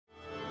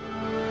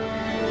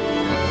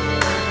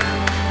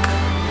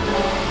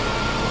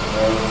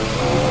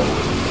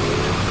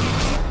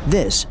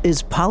This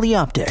is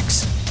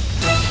Polyoptics,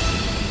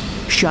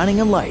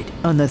 shining a light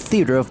on the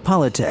theater of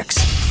politics.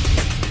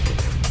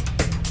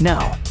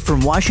 Now, from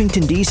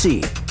Washington,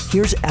 D.C.,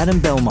 here's Adam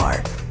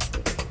Belmar.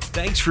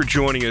 Thanks for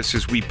joining us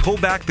as we pull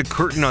back the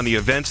curtain on the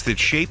events that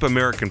shape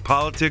American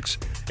politics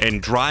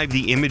and drive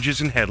the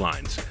images and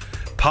headlines.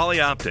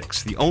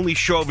 Polyoptics, the only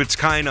show of its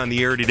kind on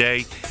the air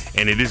today,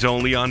 and it is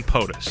only on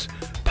POTUS,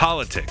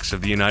 Politics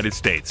of the United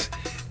States.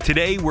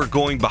 Today, we're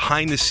going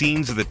behind the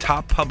scenes of the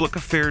top public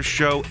affairs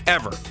show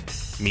ever,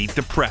 Meet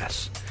the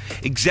Press.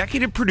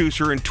 Executive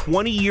producer and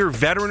 20-year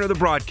veteran of the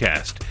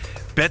broadcast,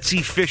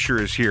 Betsy Fisher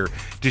is here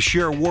to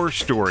share war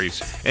stories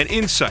and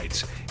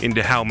insights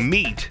into how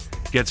Meet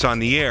gets on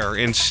the air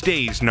and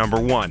stays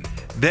number one.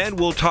 Then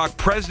we'll talk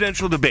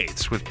presidential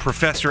debates with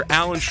Professor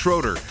Alan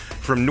Schroeder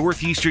from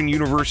Northeastern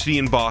University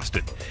in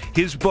Boston.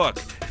 His book,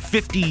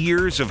 50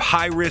 Years of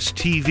High-Risk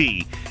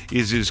TV,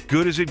 is as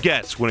good as it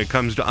gets when it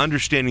comes to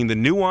understanding the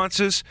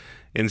nuances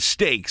and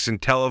stakes in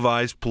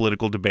televised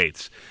political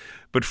debates.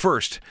 But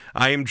first,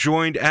 I am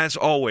joined, as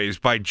always,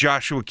 by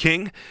Joshua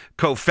King,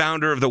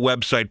 co-founder of the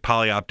website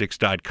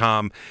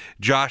polyoptics.com.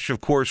 Josh, of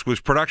course, was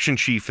production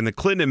chief in the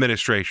Clinton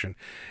administration,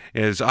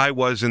 as I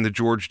was in the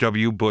George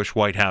W. Bush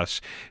White House.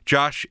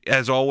 Josh,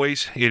 as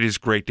always, it is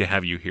great to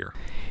have you here.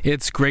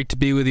 It's great to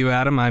be with you,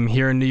 Adam. I'm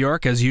here in New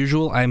York, as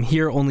usual. I'm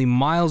here only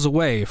miles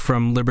away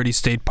from Liberty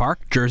State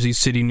Park, Jersey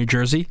City, New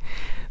Jersey.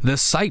 The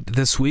site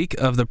this week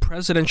of the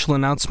presidential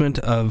announcement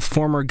of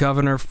former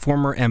governor,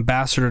 former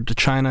ambassador to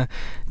China,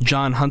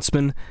 Jon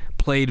Huntsman,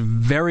 played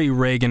very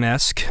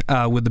Reagan-esque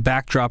with the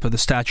backdrop of the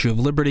Statue of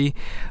Liberty.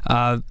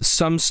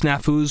 Some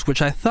snafus,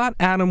 which I thought,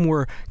 Adam,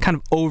 were kind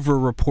of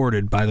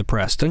over-reported by the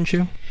press, didn't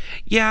you?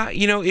 Yeah,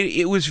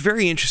 it was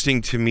very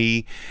interesting to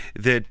me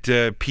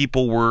that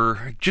people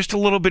were just a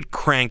little bit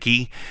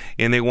cranky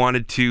and they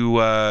wanted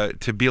to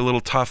be a little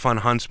tough on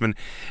Huntsman.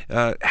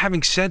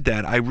 Having said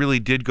that, I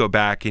really did go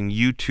back and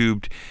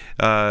YouTubed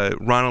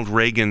Ronald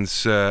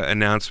Reagan's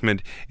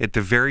announcement at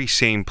the very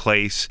same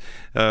place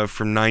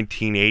from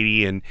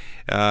 1980, and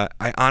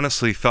I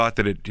honestly thought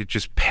that it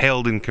just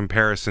paled in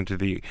comparison to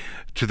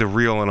the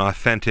real and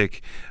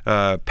authentic,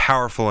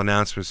 powerful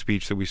announcement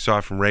speech that we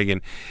saw from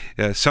Reagan.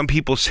 Some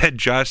people said,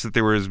 Josh, that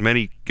there were as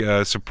many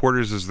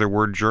supporters as there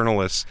were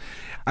journalists.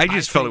 I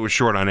felt it was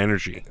short on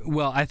energy.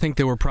 Well, I think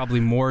there were probably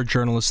more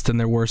journalists than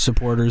there were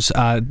supporters.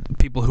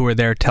 People who were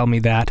there tell me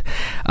that.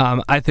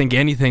 I think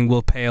anything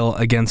will pale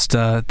against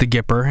the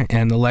Gipper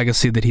and the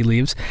legacy that he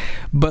leaves.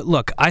 But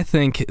look, I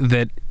think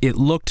that it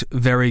looked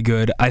very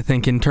good. I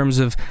think in terms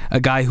of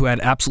a guy who had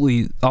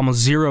absolutely almost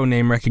zero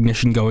name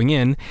recognition going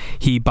in,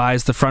 he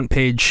buys the front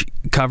page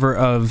cover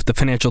of the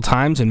Financial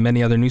Times and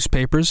many other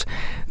newspapers.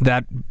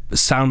 That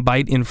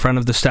soundbite in front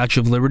of the Statue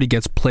of Liberty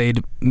gets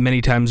played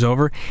many times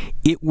over.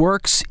 It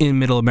works in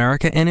Middle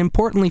America, and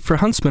importantly for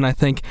Huntsman, I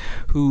think,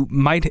 who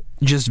might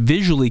just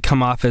visually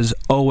come off as,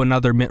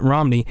 another Mitt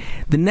Romney,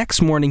 the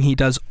next morning he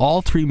does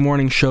all three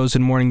morning shows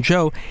in Morning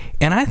Joe,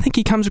 and I think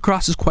he comes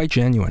across as quite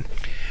genuine.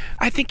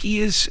 I think he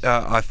is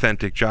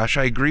authentic, Josh.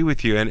 I agree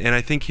with you, and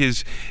I think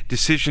his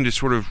decision to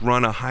sort of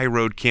run a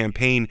high-road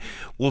campaign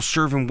will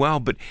serve him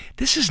well, but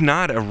this is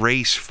not a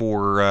race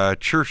for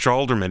church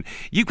aldermen.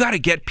 You've got to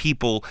get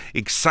people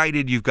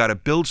excited, you've got to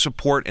build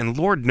support, and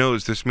Lord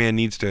knows this man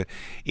needs to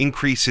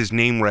increase his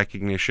name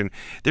recognition.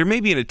 There may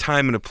be a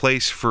time and a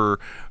place for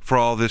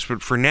all this,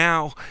 but for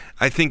now,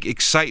 I think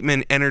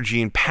excitement,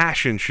 energy, and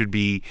passion should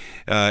be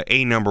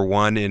number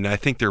one, and I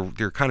think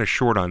they're kind of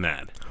short on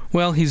that.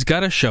 Well, he's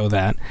got to show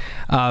that,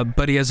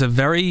 but he has a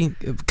very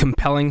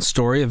compelling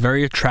story, a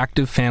very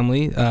attractive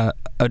family,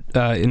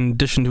 in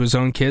addition to his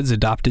own kids,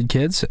 adopted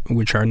kids,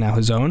 which are now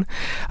his own.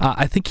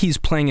 I think he's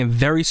playing a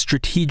very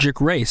strategic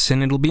race,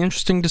 and it'll be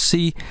interesting to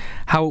see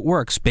how it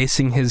works,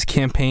 basing his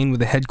campaign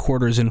with the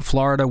headquarters in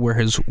Florida, where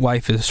his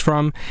wife is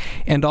from,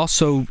 and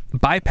also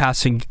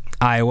bypassing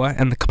Iowa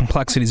and the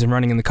complexities of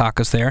running in the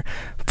caucus there,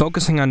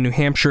 focusing on New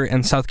Hampshire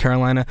and South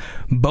Carolina,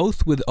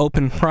 both with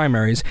open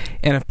primaries.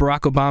 And if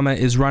Barack Obama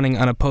is running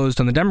unopposed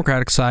on the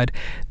Democratic side,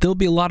 there'll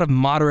be a lot of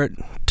moderate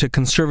to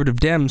conservative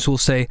Dems who will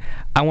say,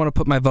 I want to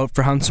put my vote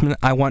for Huntsman.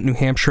 I want New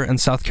Hampshire and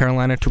South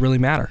Carolina to really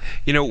matter.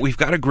 We've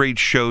got a great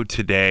show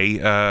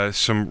today.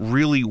 Some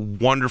really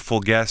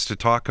wonderful guests to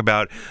talk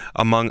about,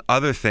 among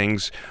other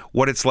things,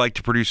 what it's like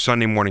to produce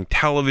Sunday morning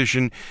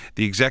television.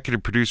 The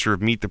executive producer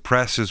of Meet the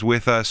Press is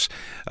with us.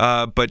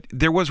 But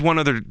there was one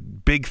other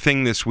big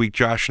thing this week,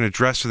 Josh, an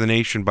address to the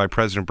nation by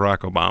President Barack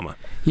Obama.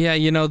 Yeah,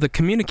 the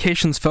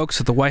communications folks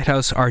at the White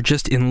House are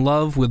just in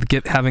love with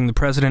having the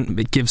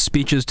president give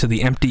speeches to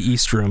the empty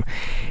East Room.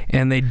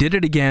 And they did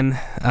it again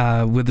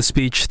with the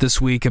speech this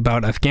week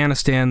about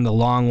Afghanistan, the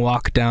long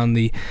walk down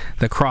the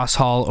cross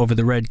hall over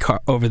the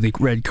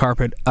red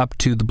carpet up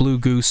to the Blue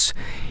Goose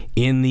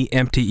in the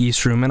empty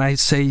East Room. And I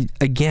say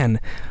again,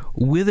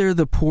 wither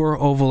the poor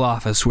Oval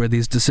Office where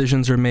these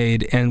decisions are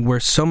made and where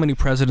so many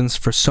presidents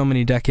for so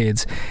many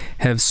decades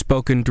have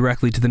spoken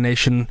directly to the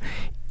nation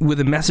with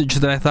a message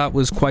that I thought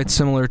was quite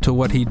similar to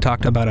what he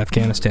talked about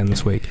Afghanistan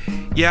this week.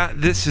 Yeah,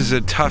 this is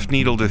a tough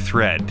needle to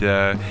thread,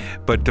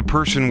 but the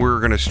person we're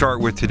going to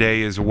start with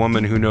today is a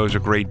woman who knows a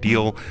great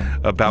deal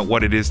about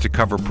what it is to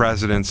cover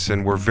presidents,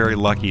 and we're very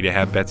lucky to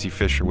have Betsy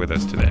Fischer with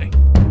us today.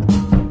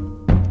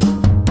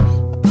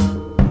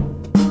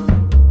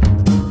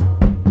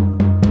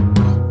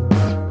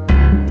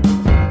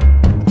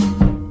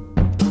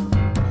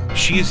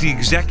 She is the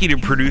executive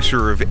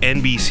producer of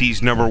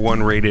NBC's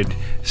 #1 rated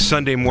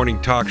Sunday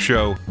morning talk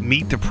show,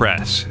 Meet the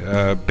Press.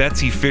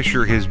 Betsy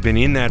Fischer has been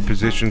in that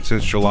position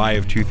since July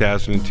of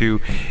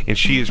 2002, and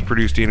she has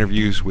produced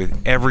interviews with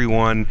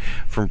everyone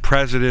from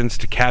presidents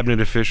to cabinet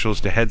officials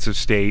to heads of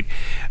state.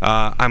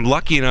 I'm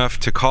lucky enough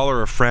to call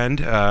her a friend.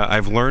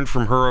 I've learned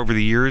from her over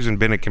the years and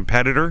been a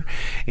competitor,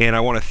 and I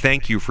want to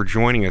thank you for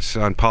joining us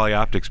on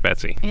Polyoptics,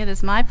 Betsy. It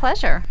is my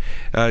pleasure.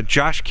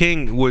 Josh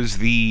King was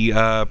the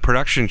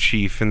production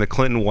chief in the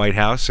Clinton White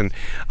House, and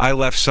I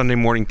left Sunday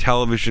morning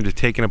television to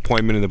take an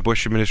appointment in the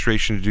Bush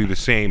administration to do the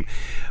same.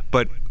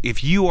 But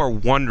if you are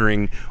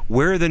wondering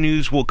where the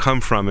news will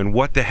come from and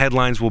what the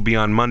headlines will be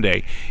on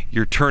Monday,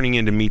 you're turning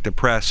in to Meet the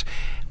Press.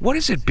 What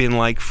has it been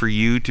like for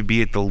you to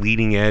be at the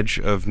leading edge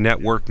of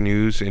network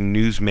news and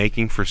news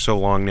making for so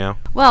long now?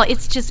 Well,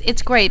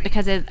 it's great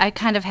because I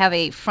kind of have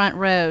a front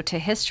row to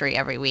history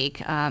every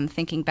week,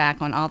 thinking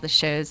back on all the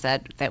shows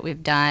that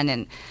we've done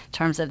in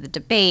terms of the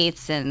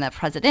debates and the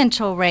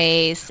presidential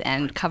race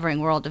and covering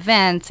world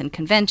events and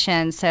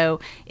conventions. So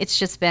it's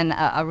just been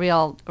a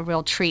real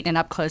treat and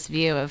up close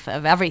view of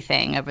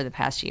everything over the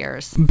past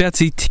years.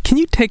 Betsy, can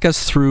you take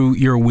us through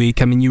your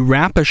week? I mean, you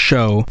wrap a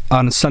show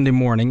on a Sunday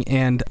morning,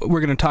 and we're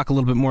going to talk a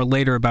little bit more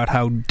later about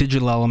how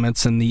digital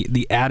elements and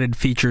the added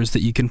features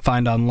that you can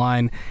find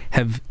online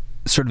have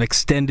sort of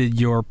extended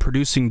your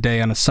producing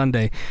day on a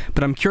Sunday.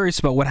 But I'm curious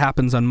about what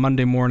happens on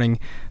Monday morning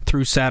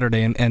through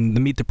Saturday and the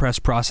Meet the Press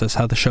process,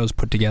 how the show's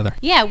put together.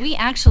 Yeah, we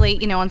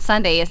actually, on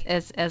Sunday,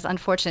 as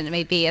unfortunate it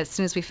may be, as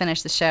soon as we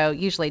finish the show,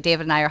 usually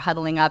David and I are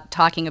huddling up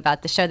talking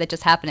about the show that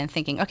just happened and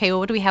thinking, okay, well,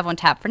 what do we have on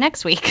tap for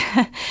next week?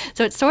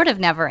 So it sort of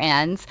never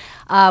ends.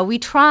 We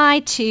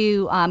try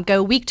to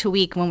go week to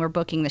week when we're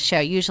booking the show.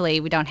 Usually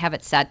we don't have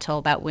it set till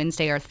about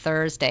Wednesday or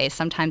Thursday,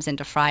 sometimes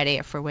into Friday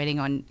if we're waiting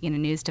on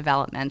news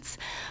developments.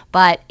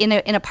 But in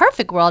a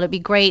perfect world, it'd be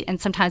great, and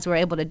sometimes we're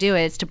able to do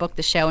it, is to book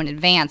the show in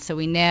advance so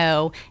we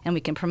know and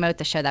we can promote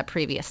the show that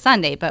previous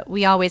Sunday. But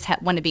we always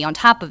want to be on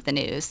top of the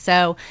news.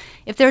 So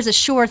if there's a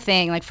sure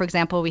thing, like for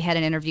example, we had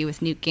an interview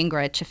with Newt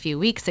Gingrich a few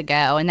weeks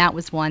ago, and that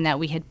was one that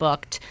we had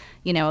booked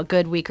a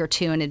good week or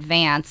two in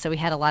advance. So we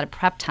had a lot of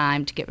prep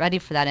time to get ready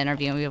for that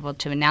interview, and we were able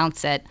to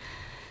announce it.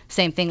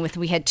 Same thing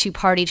we had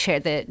two-party chair,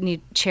 the new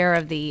chair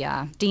of the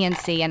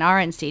DNC and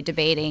RNC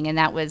debating, and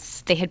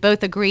they had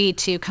both agreed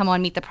to come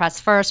on Meet the Press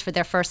first for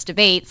their first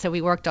debate, so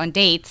we worked on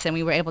dates, and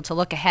we were able to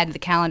look ahead in the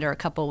calendar a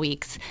couple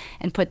weeks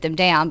and put them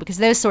down, because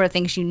those sort of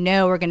things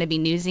are going to be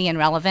newsy and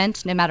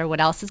relevant no matter what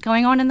else is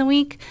going on in the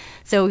week.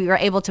 So we were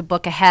able to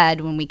book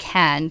ahead when we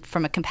can.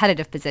 From a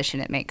competitive position,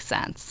 it makes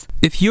sense.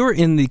 If you're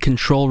in the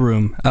control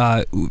room,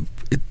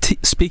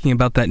 speaking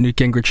about that Newt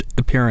Gingrich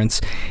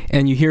appearance,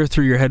 and you hear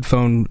through your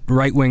headphone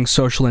right-wing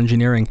social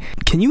engineering,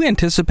 can you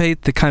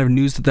anticipate the kind of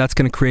news that's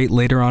going to create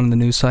later on in the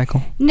news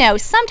cycle? No,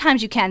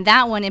 sometimes you can.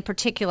 That one in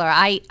particular,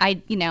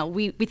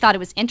 we thought it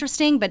was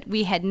interesting, but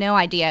we had no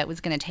idea it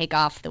was going to take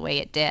off the way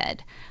it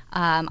did.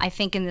 I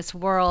think in this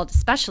world,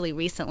 especially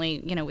recently,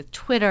 with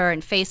Twitter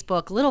and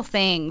Facebook, little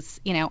things,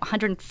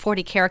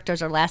 140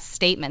 characters or less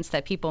statements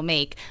that people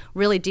make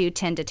really do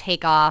tend to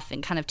take off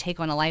and kind of take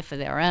on a life of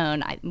their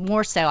own.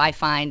 More so, I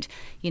find,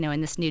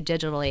 in this new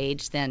digital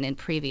age than in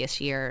previous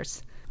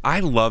years. I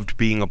loved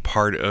being a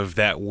part of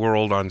that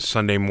world on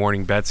Sunday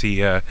morning,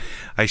 Betsy. I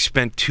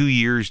spent 2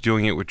 years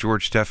doing it with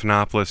George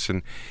Stephanopoulos,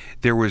 and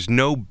there was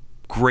no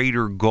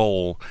greater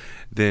goal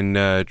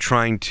than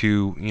trying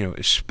to,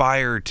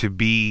 aspire to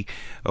be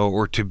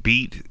or to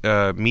beat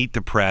Meet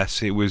the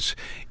Press. It was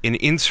an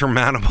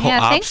insurmountable obstacle.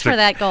 Yeah, thanks for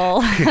that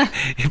goal.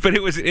 But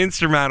it was an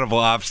insurmountable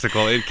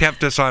obstacle. It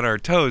kept us on our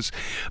toes.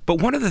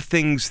 But one of the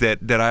things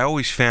that I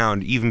always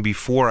found, even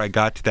before I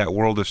got to that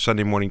world of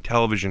Sunday morning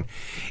television,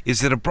 is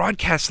that a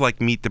broadcast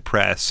like Meet the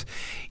Press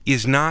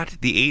is not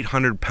the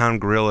 800-pound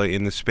gorilla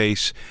in the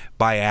space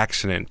by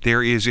accident.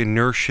 There is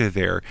inertia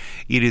there.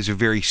 It is a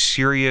very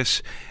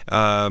serious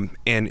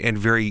and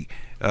very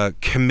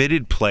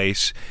committed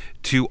place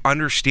to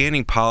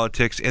understanding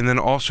politics and then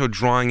also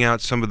drawing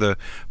out some of the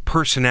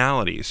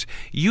personalities.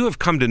 You have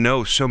come to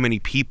know so many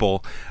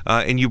people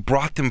and you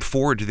brought them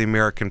forward to the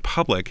American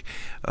public.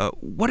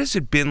 What has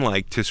it been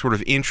like to sort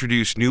of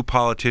introduce new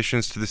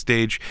politicians to the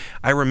stage?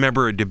 I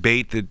remember a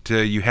debate that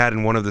you had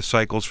in one of the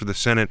cycles for the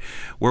Senate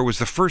where it was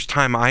the first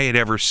time I had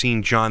ever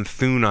seen John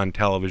Thune on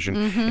television,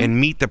 and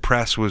Meet the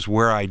Press was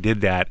where I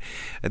did that.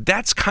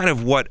 That's kind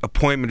of what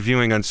appointment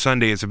viewing on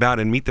Sunday is about,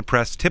 and Meet the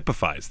Press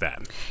typifies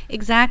that.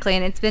 Exactly,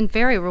 and it's been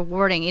very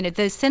rewarding.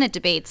 Those Senate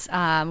debates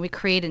we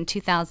created in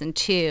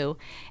 2002,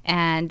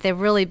 and they've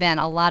really been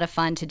a lot of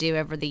fun to do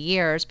over the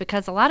years,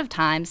 because a lot of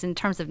times in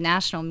terms of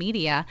national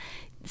media,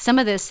 some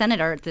of the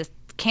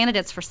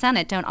candidates for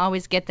Senate don't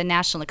always get the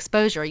national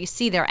exposure. You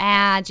see their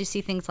ads, you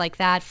see things like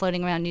that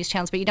floating around news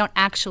channels, but you don't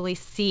actually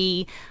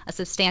see a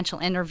substantial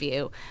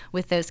interview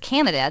with those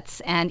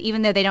candidates. And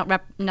even though they don't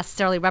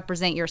necessarily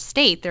represent your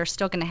state, they're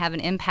still going to have an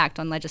impact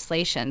on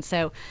legislation.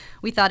 So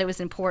we thought it was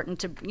important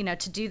to,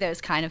 to do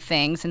those kind of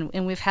things,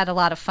 and we've had a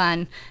lot of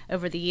fun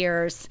over the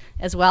years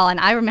as well. And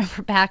I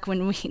remember back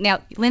when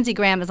now Lindsey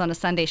Graham is on a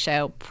Sunday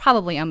show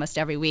probably almost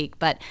every week,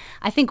 but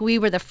I think we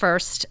were the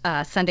first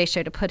Sunday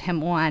show to put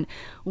him on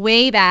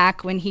way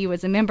back when he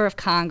was a member of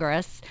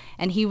Congress,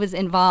 and he was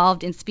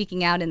involved in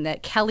speaking out in the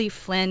Kelly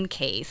Flynn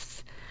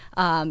case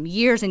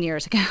years and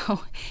years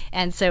ago.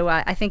 And so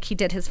I think he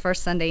did his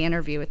first Sunday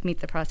interview with Meet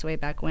the Press way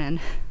back when.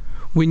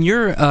 When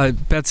you're,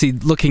 Betsy,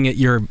 looking at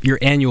your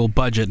annual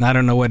budget, and I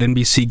don't know what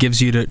NBC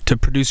gives you to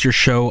produce your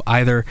show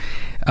either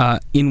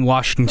in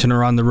Washington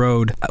or on the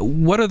road,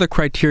 what are the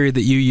criteria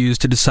that you use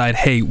to decide,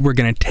 hey, we're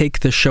going to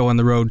take this show on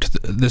the road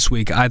this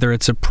week? Either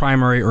it's a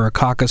primary or a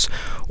caucus,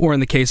 or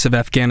in the case of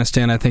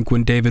Afghanistan, I think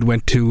when David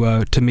went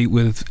to meet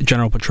with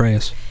General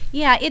Petraeus.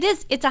 Yeah,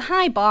 it's a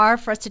high bar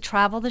for us to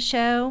travel the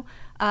show.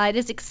 It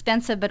is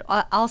expensive, but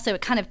also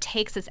it kind of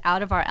takes us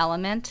out of our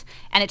element,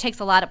 and it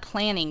takes a lot of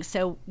planning.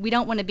 So we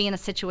don't want to be in a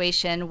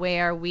situation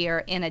where we are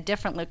in a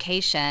different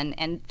location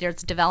and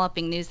there's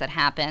developing news that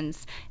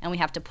happens and we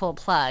have to pull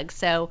plugs.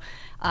 So,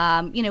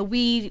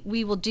 we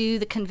will do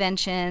the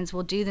conventions,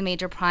 we'll do the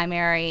major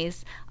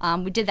primaries.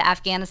 We did the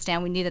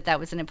Afghanistan. We knew that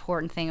was an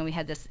important thing, and we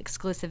had this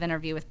exclusive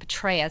interview with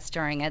Petraeus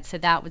during it, so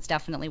that was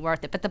definitely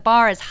worth it. But the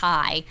bar is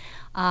high.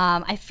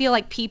 I feel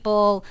like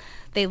people,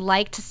 they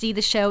like to see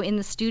the show in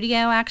the studio,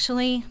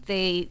 actually.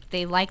 They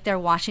like their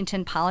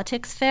Washington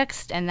politics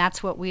fixed, and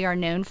that's what we are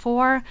known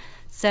for.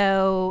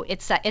 So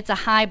it's a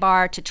high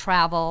bar to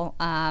travel,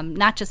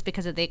 not just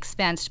because of the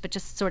expense, but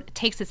just sort of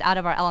takes us out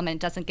of our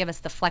element, doesn't give us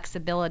the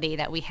flexibility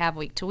that we have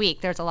week to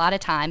week. There's a lot of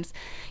times,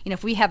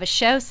 if we have a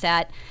show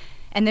set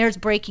and there's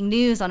breaking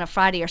news on a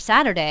Friday or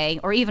Saturday,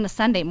 or even a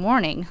Sunday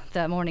morning,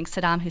 the morning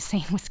Saddam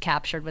Hussein was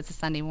captured was a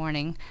Sunday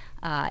morning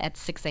at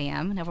 6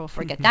 a.m. Never will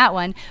forget that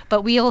one.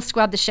 But we'll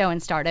scrub the show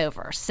and start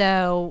over.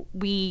 So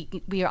we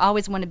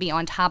always want to be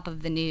on top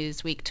of the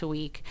news week to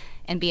week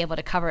and be able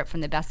to cover it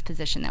from the best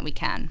position that we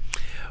can.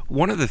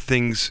 One of the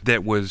things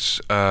that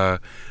was a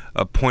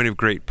point of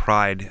great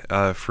pride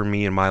for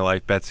me in my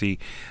life, Betsy,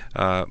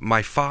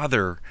 my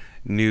father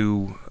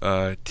knew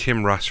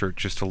Tim Russert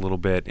just a little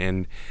bit,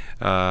 and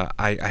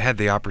I had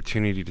the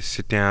opportunity to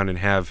sit down and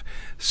have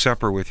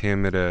supper with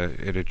him at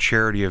a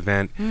charity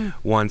event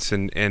once,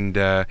 and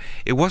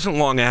it wasn't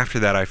long after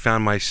that I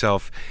found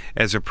myself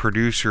as a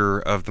producer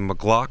of the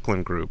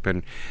McLaughlin Group,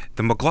 and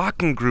the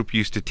McLaughlin Group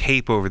used to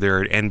tape over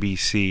there at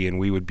NBC, and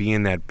we would be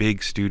in that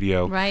big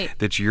studio. Right.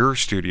 That's your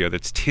studio,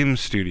 that's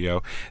Tim's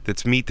studio,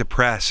 that's Meet the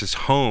Press's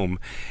home,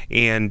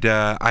 and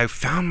I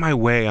found my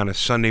way on a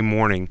Sunday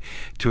morning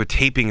to a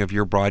taping of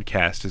your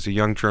broadcast as a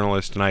young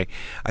journalist, and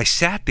I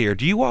sat there.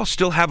 Do you all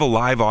still have a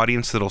live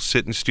audience that'll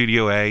sit in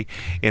Studio A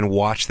and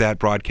watch that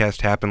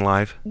broadcast happen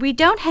live? We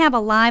don't have a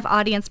live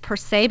audience per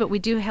se, but we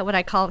do have what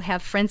I call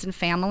have friends and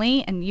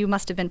family, and you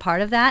must have been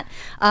part of that.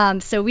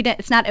 So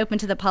it's not open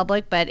to the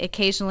public, but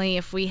occasionally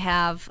if we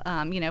have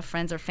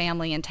friends or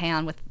family in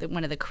town with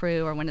one of the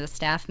crew or one of the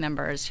staff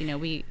members,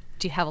 we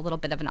do have a little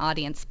bit of an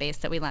audience space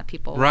that we let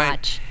people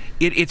watch.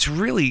 It's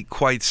really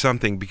quite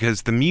something,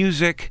 because the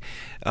music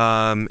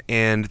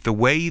and the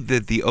way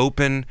that the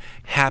open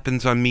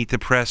happens on Meet the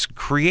Press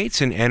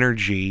creates an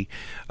energy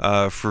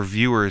for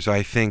viewers,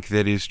 I think,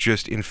 that is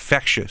just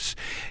infectious.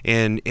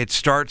 And it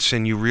starts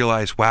and you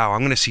realize, wow, I'm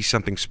going to see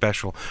something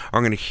special.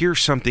 I'm going to hear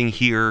something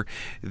here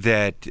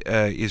that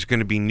is going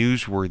to be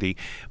newsworthy.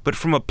 But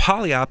from a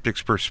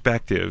PolyOptics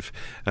perspective,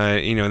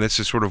 and this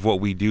is sort of what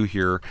we do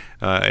here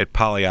at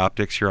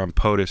PolyOptics here on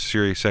POTUS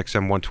Sirius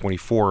XM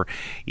 124,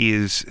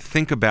 is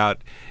think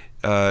about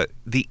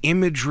the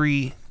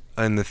imagery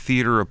and the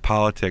theater of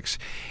politics.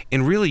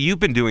 And really, you've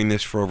been doing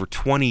this for over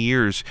 20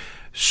 years,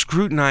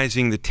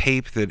 scrutinizing the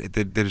tape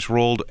that is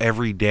rolled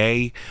every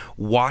day,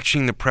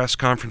 watching the press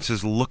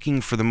conferences, looking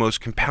for the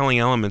most compelling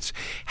elements.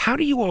 How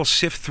do you all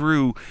sift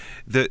through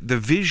the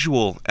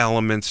visual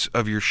elements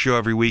of your show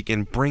every week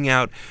and bring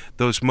out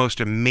those most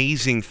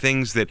amazing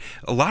things that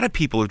a lot of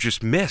people have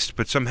just missed,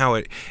 but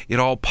somehow it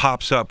all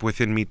pops up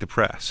within Meet the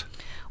Press?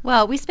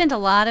 Well, we spend a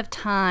lot of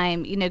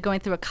time,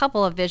 going through a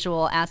couple of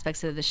visual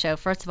aspects of the show.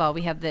 First of all,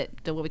 we have the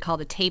what we call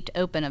the taped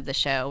open of the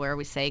show, where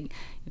we say,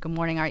 good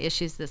morning, our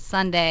issues this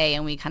Sunday,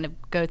 and we kind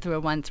of go through a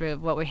run-through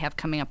of what we have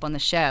coming up on the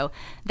show.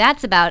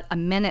 That's about a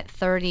minute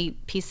 30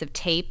 piece of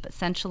tape,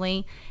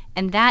 essentially,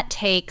 and that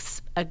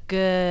takes a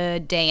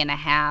good day and a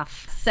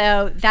half.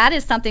 So that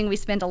is something we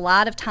spend a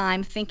lot of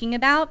time thinking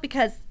about,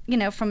 because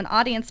from an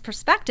audience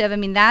perspective,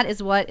 that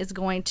is what is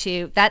going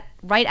to, that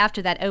right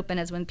after that open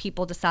is when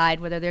people decide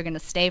whether they're going to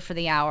stay for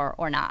the hour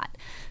or not.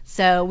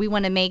 So we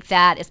want to make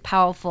that as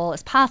powerful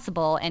as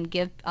possible and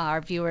give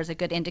our viewers a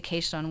good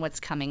indication on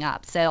what's coming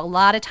up. So a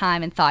lot of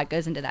time and thought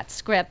goes into that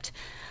script.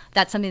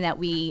 That's something that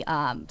we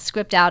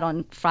script out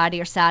on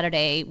Friday or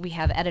Saturday. We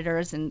have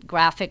editors and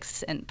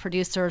graphics and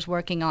producers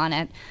working on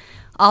it.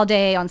 all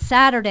day on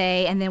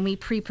Saturday, and then we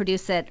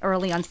pre-produce it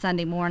early on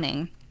Sunday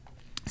morning.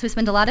 So we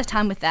spend a lot of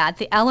time with that.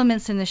 The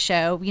elements in the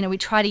show, we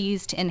try to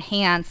use to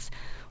enhance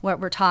what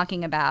we're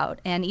talking about,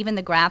 and even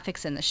the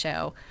graphics in the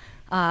show.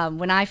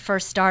 When I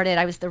first started,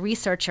 I was the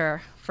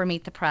researcher for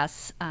Meet the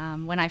Press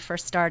when I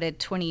first started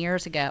 20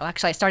 years ago.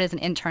 Actually, I started as an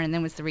intern and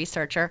then was the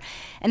researcher.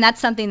 And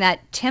that's something that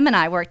Tim and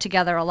I worked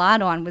together a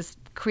lot on, was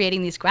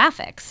creating these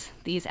graphics,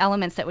 these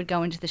elements that would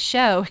go into the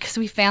show, because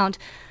we found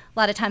a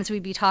lot of times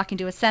we'd be talking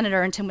to a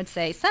senator and Tim would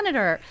say,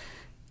 "Senator,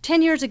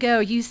 10 years ago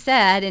you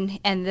said,"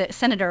 and the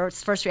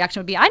senator's first reaction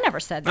would be, "I never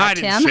said that,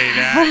 Tim." I didn't say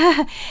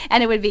that.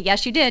 And it would be,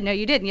 "Yes, you did. No,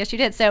 you didn't. Yes, you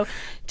did." So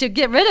to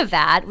get rid of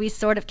that, we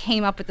sort of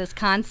came up with this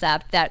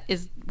concept that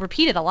is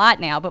repeated a lot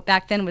now, but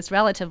back then was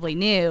relatively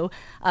new,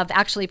 of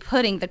actually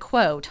putting the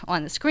quote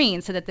on the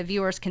screen so that the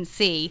viewers can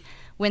see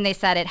when they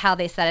said it, how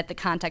they said it, the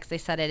context they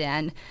said it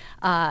in,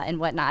 and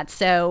whatnot.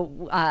 So,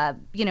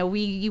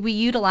 we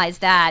utilize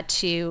that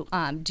to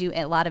do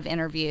a lot of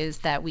interviews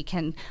that we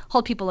can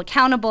hold people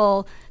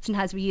accountable.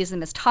 Sometimes we use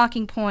them as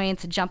talking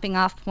points, a jumping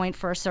off point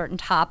for a certain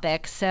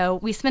topic. So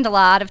we spend a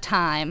lot of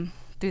time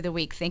through the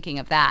week thinking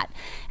of that.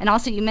 And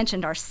also, you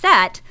mentioned our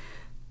set.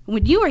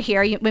 When you were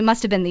here, it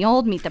must have been the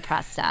old Meet the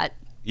Press set.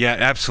 Yeah,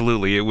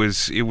 absolutely. It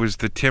was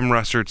the Tim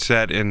Russert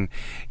set, and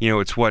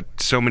it's what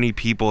so many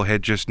people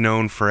had just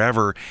known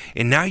forever.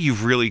 And now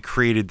you've really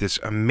created this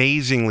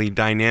amazingly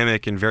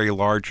dynamic and very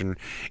large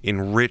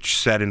and rich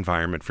set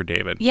environment for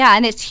David. Yeah,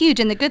 and it's huge.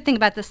 And the good thing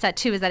about the set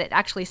too is that it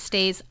actually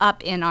stays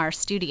up in our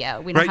studio.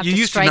 We don't have you to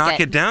used to strike knock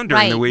it down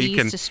during the week. You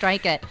used to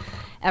strike it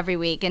every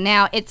week, and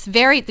now it's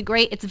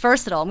it's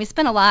versatile. And we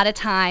spent a lot of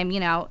time,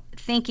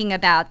 thinking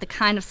about the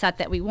kind of set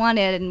that we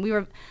wanted,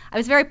 and I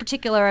was very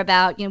particular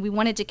about, we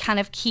wanted to kind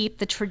of keep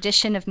the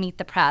tradition of Meet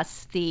the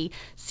Press, the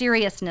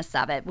seriousness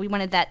of it. We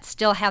wanted that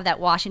still have that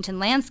Washington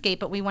landscape,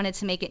 but we wanted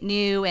to make it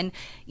new and,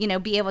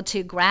 be able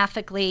to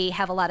graphically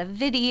have a lot of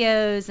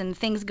videos and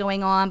things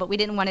going on, but we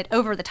didn't want it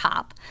over the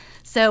top.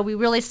 So we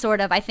really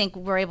I think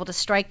we're able to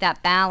strike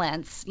that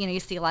balance. You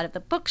see a lot of the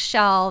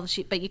bookshelves,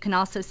 but you can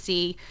also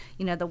see,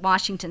 the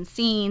Washington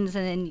scenes,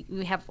 and then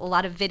we have a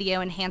lot of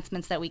video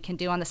enhancements that we can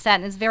do on the set.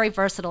 And it's very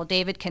versatile.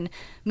 David can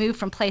move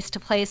from place to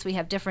place. We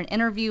have different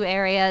interview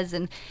areas,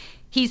 and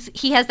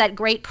he has that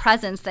great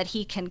presence that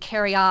he can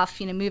carry off,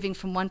 moving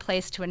from one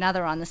place to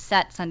another on the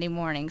set Sunday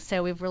morning.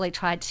 So we've really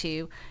tried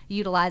to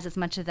utilize as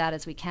much of that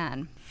as we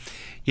can.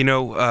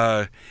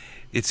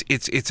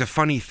 It's a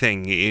funny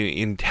thing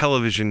in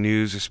television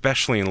news,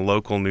 especially in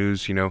local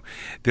news.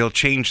 They'll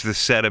change the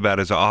set about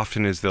as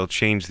often as they'll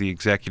change the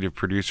executive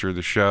producer of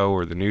the show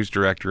or the news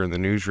director in the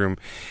newsroom,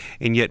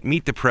 and yet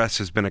Meet the Press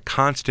has been a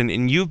constant,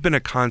 and you've been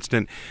a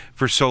constant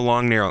for so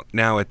long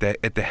now at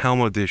the helm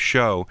of this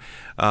show,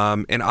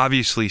 and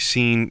obviously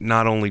seen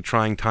not only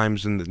trying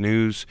times in the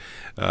news,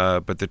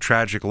 but the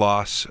tragic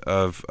loss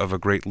of a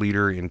great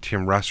leader in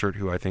Tim Russert,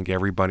 who I think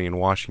everybody in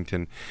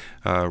Washington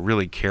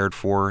really cared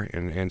for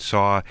and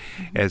saw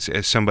as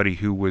somebody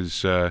who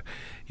was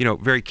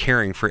very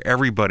caring for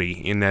everybody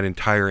in that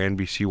entire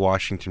NBC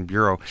Washington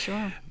bureau.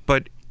 Sure.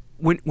 But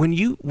when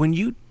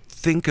you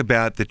think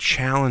about the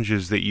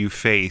challenges that you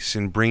face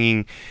in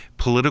bringing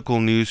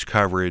political news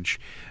coverage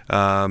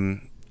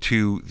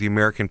to the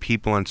American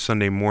people on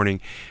Sunday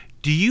morning,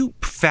 do you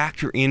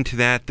factor into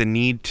that the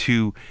need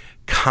to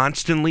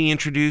constantly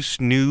introduce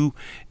new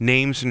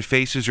names and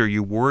faces? Are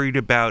you worried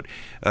about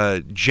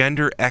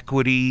gender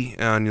equity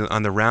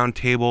on the round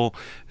table?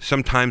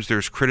 Sometimes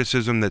there's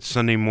criticism that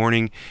Sunday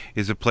morning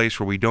is a place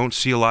where we don't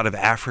see a lot of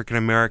African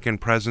American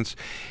presence.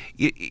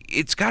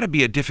 It's got to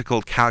be a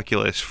difficult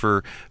calculus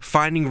for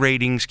finding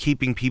ratings,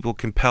 keeping people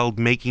compelled,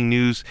 making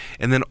news,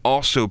 and then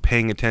also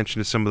paying attention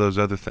to some of those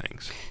other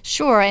things.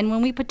 Sure, and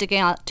when we put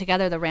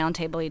together the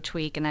roundtable each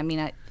week,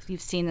 and you've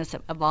seen this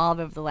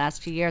evolve over the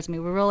last few years. We're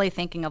really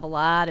thinking of a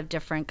lot of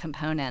different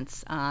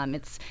components.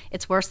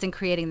 It's worse than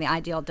creating the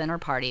ideal dinner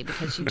party,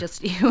 because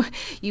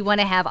you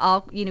want to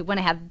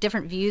have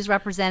different views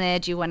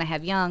represented. You want to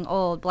have young,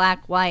 old,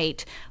 black,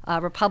 white,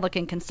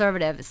 Republican,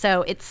 conservative.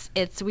 So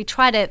we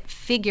try to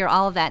figure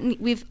all of that, and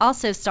we've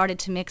also started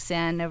to mix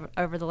in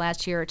over the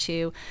last year or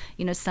two,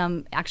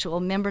 some actual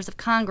members of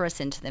Congress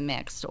into the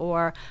mix,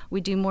 or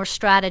we do more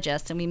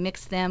strategists and we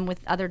mix them with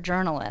other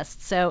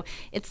journalists. So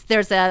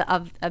there's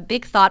a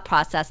big thought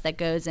process that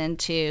goes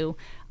into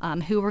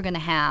who we're going to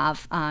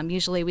have.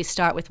 Usually we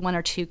start with one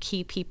or two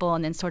key people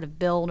and then sort of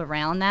build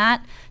around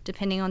that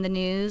depending on the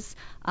news.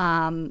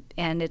 And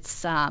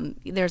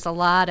there's a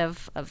lot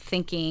of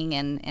thinking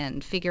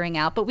and figuring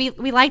out. But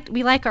we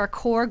like our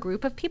core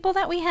group of people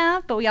that we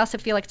have, but we also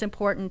feel like it's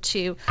important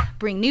to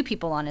bring new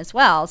people on as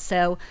well.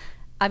 So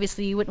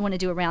obviously, you wouldn't want to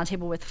do a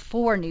roundtable with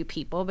 4 new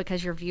people,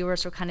 because your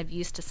viewers are kind of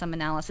used to some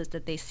analysis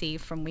that they see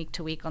from week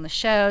to week on the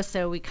show.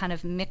 So we kind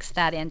of mix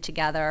that in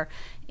together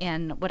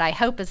in what I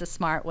hope is a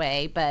smart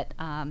way, but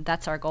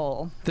that's our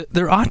goal.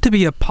 There ought to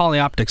be a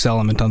polyoptics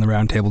element on the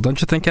roundtable, don't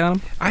you think,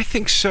 Adam? I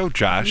think so,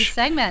 Josh. New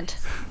segment.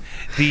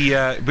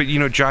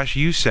 But Josh,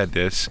 you said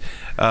this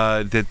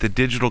that the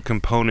digital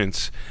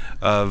components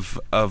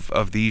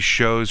of these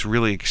shows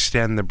really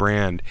extend the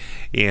brand,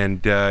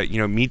 and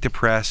Meet the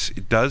Press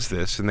does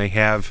this, and they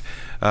have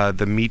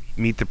the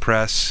Meet the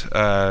Press.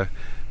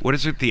 What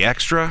is it? The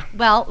Extra?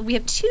 Well, we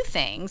have two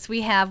things.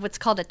 We have what's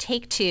called a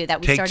Take Two that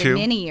we started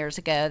many years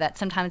ago. That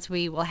sometimes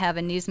we will have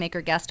a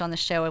newsmaker guest on the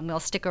show, and we'll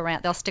stick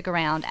around. They'll stick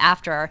around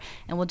after,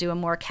 and we'll do a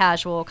more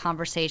casual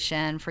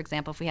conversation. For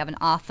example, if we have an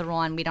author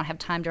on, we don't have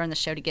time during the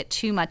show to get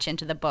too much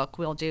into the book.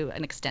 We'll do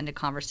an extended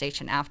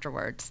conversation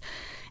afterwards.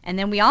 And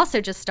then we also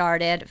just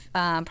started,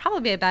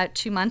 probably about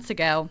 2 months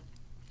ago,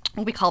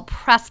 what we call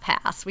Press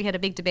Pass. We had a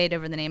big debate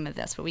over the name of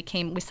this, but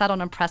we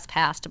settled on Press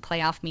Pass to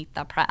play off Meet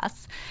the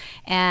Press.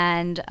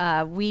 And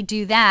we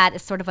do that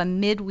as sort of a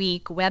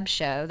midweek web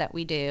show that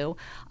we do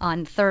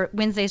on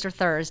Wednesdays or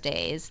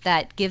Thursdays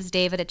that gives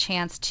David a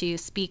chance to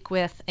speak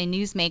with a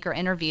newsmaker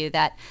interview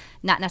that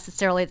not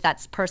necessarily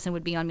that person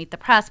would be on Meet the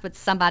Press, but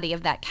somebody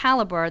of that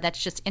caliber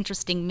that's just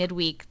interesting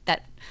midweek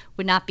that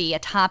would not be a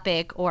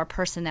topic or a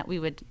person that we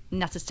would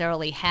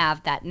necessarily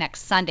have that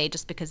next Sunday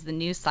just because of the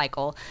news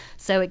cycle.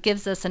 So it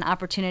gives us an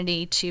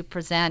opportunity to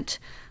present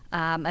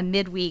a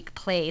midweek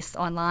place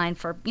online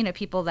for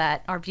people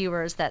that are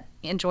viewers that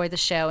enjoy the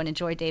show and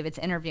enjoy David's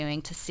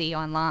interviewing to see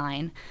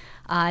online.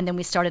 And then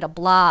we started a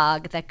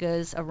blog that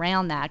goes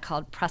around that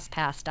called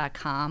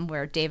presspass.com,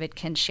 where David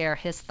can share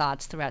his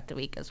thoughts throughout the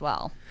week as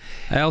well.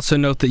 I also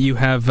note that you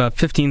have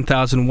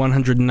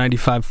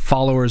 15,195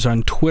 followers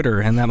on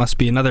Twitter, and that must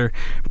be another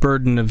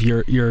burden of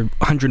your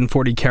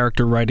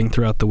 140-character writing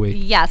throughout the week.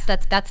 Yes,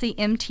 that's the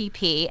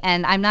MTP,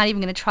 and I'm not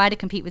even going to try to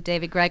compete with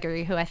David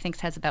Gregory, who I think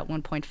has about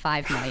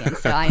 1.5 million,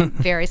 so I'm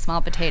very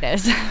small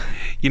potatoes.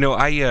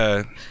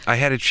 I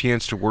had a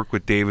chance to work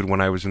with David when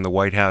I was in the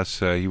White House.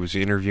 He was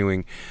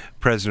interviewing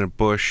President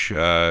Bush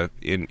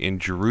in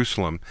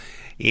Jerusalem.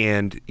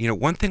 And,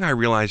 one thing I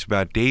realized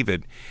about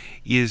David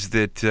is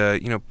that,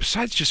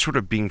 besides just sort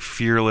of being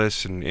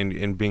fearless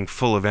and being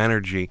full of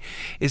energy,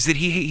 is that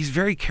he's a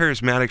very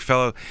charismatic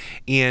fellow.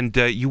 And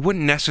you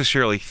wouldn't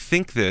necessarily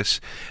think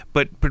this,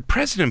 but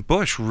President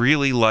Bush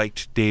really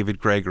liked David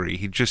Gregory.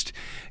 He just,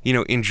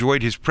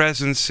 enjoyed his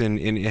presence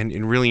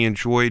and really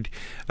enjoyed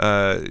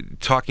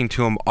talking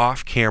to him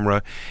off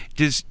camera.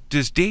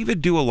 Does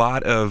David do a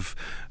lot of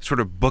sort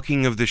of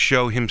booking of the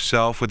show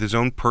himself with his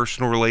own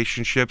personal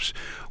relationships,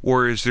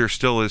 or is there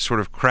still a sort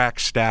of crack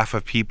staff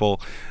of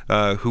people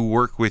who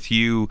work with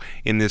you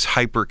in this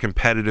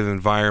hyper-competitive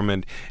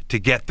environment to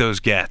get those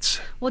gets?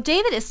 Well,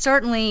 David is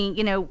certainly,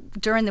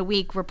 during the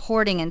week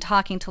reporting and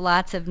talking to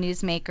lots of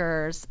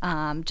newsmakers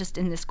just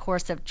in this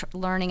course of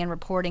learning and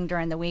reporting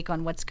during the week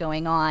on what's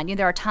going on.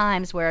 There are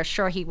times where,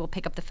 sure, he will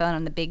pick up the phone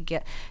on the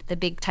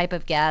big type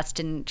of guest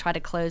and try to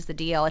close the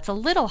deal. It's a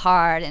little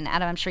hard, and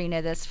Adam, I'm sure you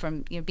know this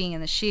from being in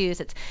the shoes.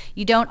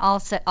 You don't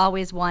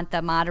always want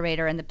the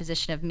moderator in the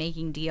position of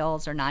making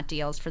deals or not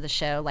deals for the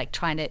show, like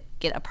trying to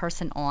get a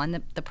person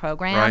on the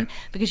program, right,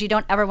 because you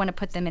don't ever want to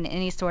put them in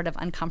any sort of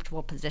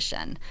uncomfortable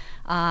position.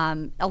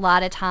 A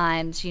lot of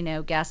times,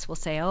 guests will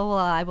say, oh, well,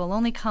 I will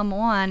only come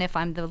on if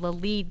I'm the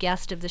lead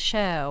guest of the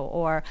show,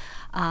 or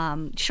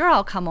sure,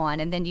 I'll come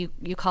on. And then you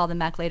call them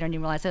back later and you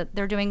realize that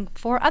they're doing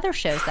 4 other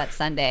shows that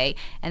Sunday.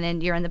 And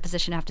then you're in the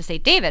position to have to say,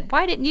 David,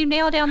 why didn't you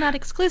nail down that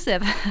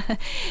exclusive?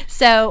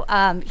 So,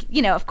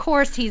 of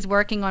course, he's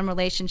working on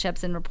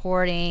relationships and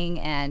reporting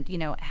and,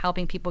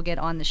 helping people get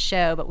on the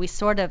show. But we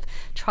sort of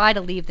try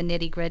to leave the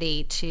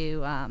nitty-gritty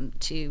to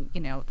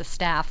the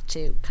staff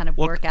to kind of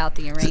work out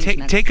the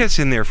arrangements. Take us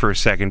in there for a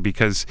second,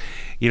 because,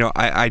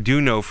 I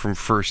do know from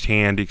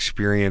firsthand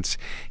experience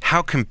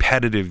how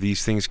competitive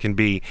these things can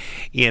be.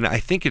 And I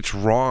think it's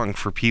wrong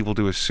for people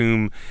to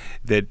assume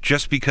that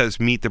just because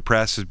Meet the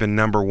Press has been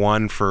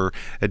 #1 for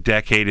a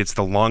decade, it's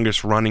the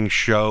longest running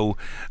show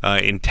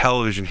in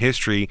television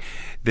history,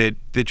 that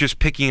just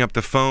picking up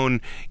the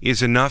phone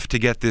is enough to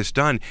get this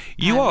done.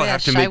 You all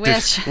have to make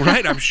this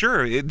right. I'm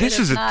sure this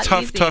is a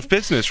tough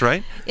business,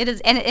 right? It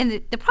is,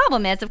 and the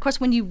problem is, of course,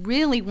 when you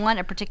really want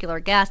a particular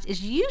guest,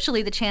 is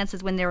usually the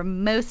chances when they're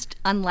most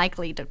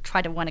unlikely to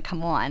try to want to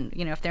come on.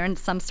 If they're in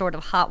some sort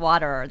of hot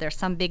water or there's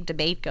some big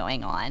debate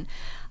going on.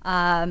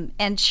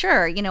 And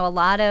sure, a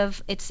lot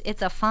of it's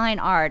a fine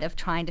art of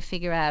trying to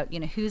figure out,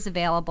 who's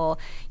available.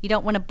 You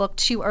don't want to book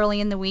too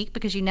early in the week,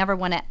 because you never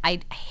want to.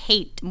 I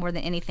hate more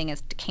than anything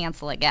is to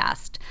cancel a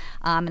guest,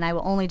 and I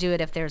will only do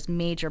it if there's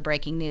major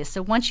breaking news.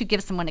 So once you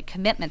give someone a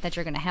commitment that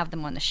you're going to have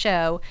them on the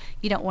show,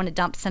 you don't want to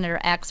dump Senator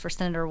X for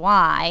Senator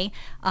Y,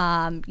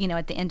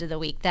 at the end of the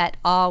week. That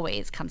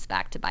always comes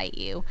back to bite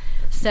you.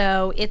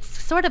 So it's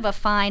sort of a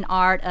fine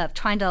art of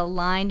trying to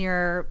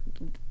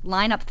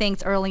line up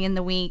things early in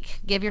the week,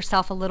 give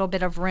yourself a little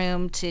bit of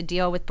room to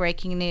deal with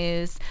breaking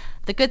news.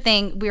 The good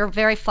thing, we're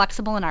very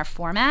flexible in our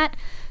format,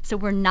 so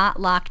we're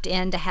not locked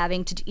into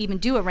having to even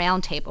do a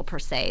roundtable per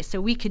se. So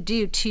we could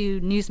do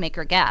 2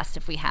 newsmaker guests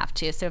if we have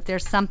to. So if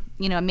there's some,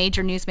 a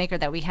major newsmaker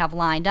that we have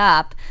lined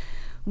up,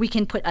 we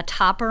can put a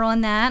topper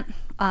on that,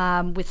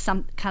 with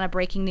some kind of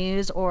breaking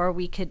news, or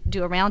we could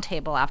do a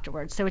roundtable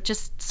afterwards. So it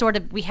just sort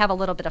of, we have a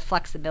little bit of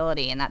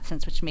flexibility in that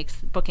sense, which makes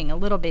booking a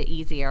little bit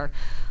easier.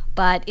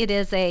 But it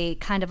is a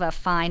kind of a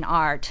fine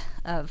art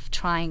of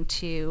trying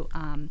to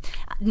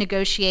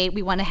negotiate.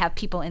 We want to have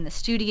people in the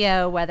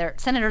studio, whether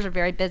senators are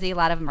very busy, a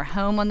lot of them are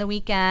home on the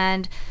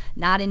weekend,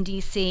 not in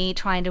D.C.,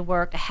 trying to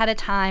work ahead of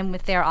time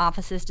with their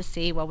offices to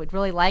see, well, we'd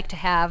really like to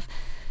have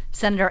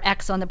Senator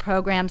X on the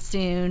program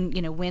soon.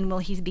 When will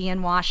he be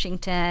in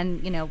Washington?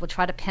 We'll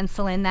try to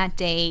pencil in that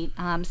date.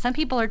 Some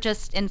people are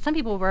just, and some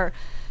people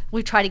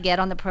we try to get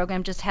on the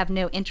program just have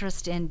no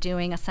interest in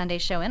doing a Sunday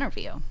show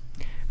interview.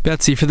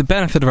 Betsy, for the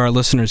benefit of our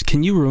listeners,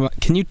 can you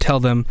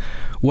tell them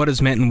what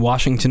is meant in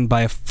Washington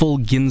by a full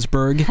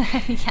Ginsburg?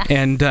 Yes.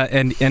 And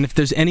if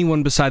there's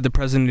anyone beside the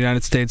President of the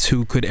United States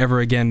who could ever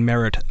again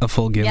merit a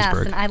full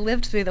Ginsburg? Yes, and I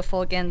lived through the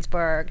full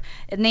Ginsburg.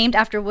 Named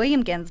after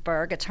William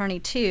Ginsburg, attorney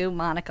to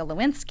Monica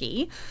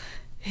Lewinsky,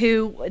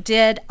 who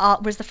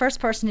was the first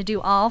person to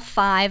do all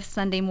 5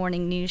 Sunday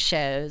morning news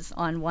shows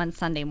on one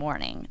Sunday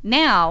morning.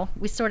 Now,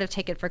 we sort of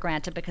take it for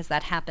granted because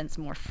that happens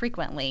more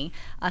frequently,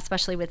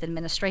 especially with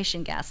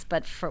administration guests.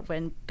 But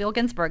when Bill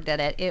Ginsburg did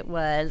it, it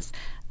was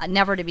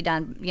never to be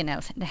done,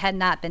 it had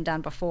not been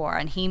done before.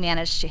 And he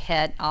managed to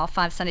hit all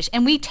 5 Sundays.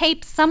 And we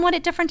tape somewhat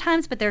at different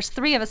times, but there's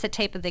 3 of us that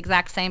tape at the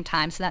exact same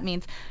time. So that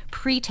means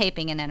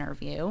pre-taping an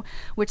interview,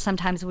 which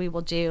sometimes we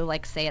will do,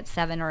 like, say, at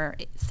 7 or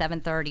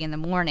 7:30 in the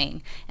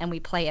morning, and we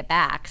play it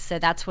back. So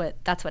that's what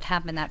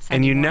happened that Sunday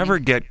And you morning. never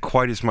get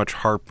quite as much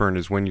heartburn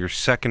as when you're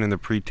second in the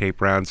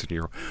pre-tape rounds and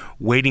you're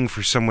waiting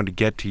for someone to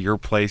get to your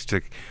place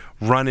to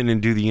run in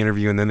and do the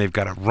interview, and then they've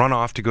got to run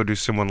off to go do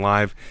someone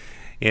live.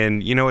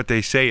 And you know what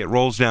they say, it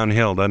rolls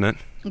downhill, doesn't it?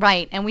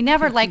 Right, and we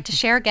never like to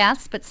share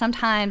guests, but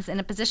sometimes in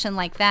a position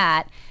like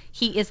that,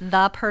 he is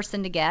the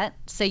person to get,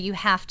 so you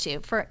have to.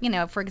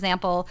 For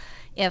example,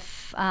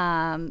 if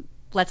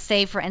let's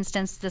say, for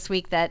instance, this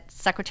week that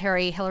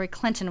Secretary Hillary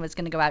Clinton was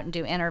going to go out and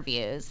do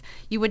interviews,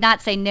 you would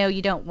not say, no,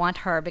 you don't want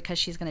her because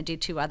she's going to do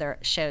 2 other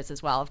shows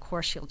as well. Of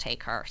course you'll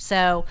take her.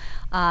 So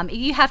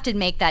you have to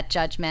make that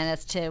judgment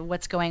as to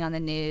what's going on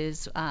in the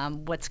news,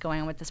 what's going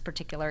on with this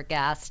particular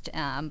guest.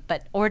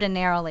 But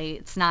ordinarily,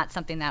 it's not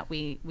something that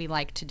we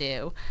like to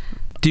do.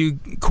 Do you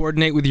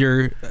coordinate with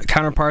your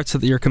counterparts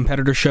at your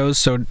competitor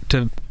shows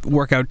to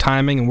work out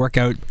timing and work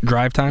out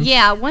drive time?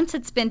 Yeah, once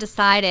it's been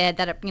decided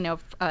that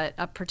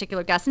a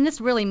particular guest, and this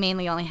really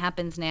mainly only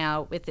happens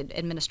now with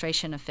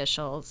administration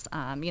officials,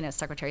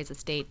 secretaries of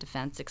state,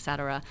 defense, et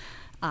cetera,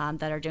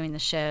 that are doing the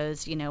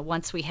shows.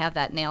 Once we have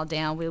that nailed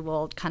down, we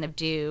will kind of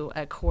do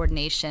a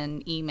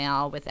coordination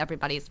email with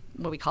everybody's,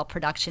 what we call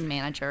production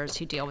managers,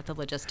 who deal with the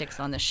logistics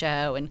on the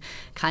show, and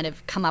kind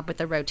of come up with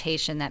a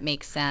rotation that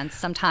makes sense.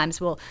 Sometimes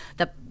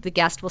the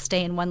guest will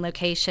stay in one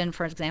location.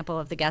 For example,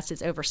 if the guest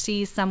is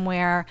overseas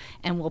somewhere,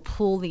 and we'll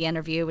pool the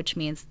interview, which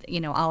means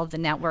all of the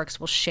networks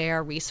will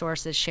share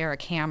resources, share a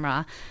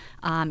camera,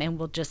 and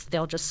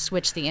they'll just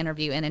switch the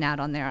interview in and out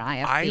on their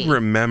IFB. I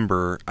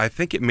remember, I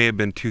think it may have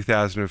been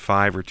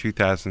 2005 or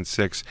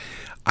 2006,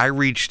 I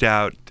reached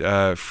out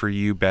for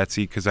you,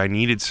 Betsy, because I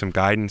needed some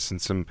guidance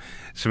and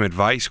some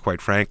advice,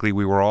 quite frankly.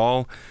 We were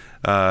all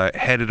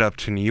headed up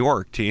to New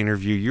York to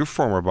interview your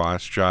former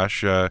boss,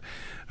 Josh,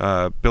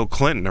 Bill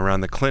Clinton,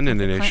 around the Clinton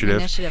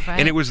Initiative. Right.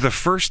 And it was the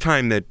first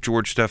time that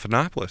George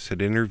Stephanopoulos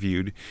had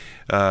interviewed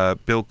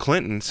Bill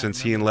Clinton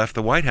since he had left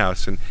the White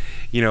House. And,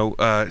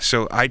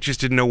 so I just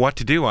didn't know what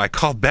to do. I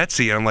called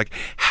Betsy, and I'm like,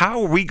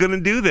 how are we going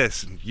to do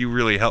this? You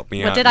really helped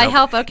me out. Did I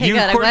help? Okay, good.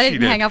 Of course I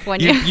didn't hang up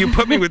on you. You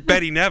put me with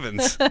Betty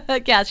Nevins.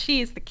 Yeah,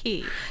 she is the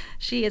key.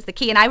 She is the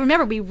key. And I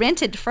remember we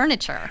rented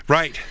furniture.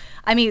 Right.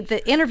 I mean,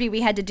 the interview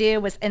we had to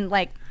do was in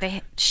like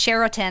the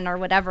Sheraton or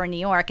whatever in New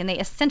York, and they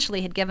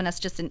essentially had given us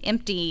just an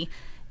empty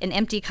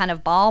kind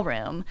of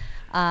ballroom.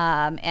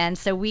 And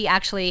so we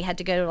actually had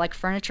to go to like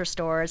furniture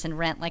stores and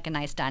rent like a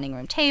nice dining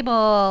room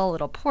table, a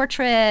little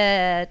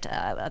portrait,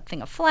 a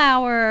thing of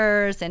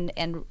flowers,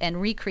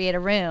 and recreate a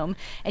room.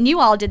 And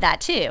you all did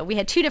that too. We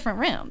had 2 different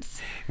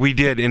rooms. We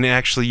did, and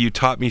actually you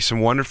taught me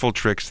some wonderful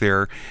tricks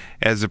there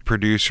as a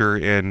producer,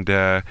 and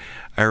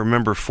I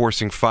remember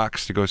forcing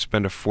Fox to go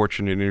spend a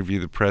fortune to interview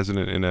the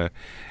president in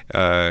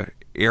a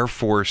Air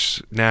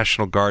Force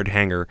National Guard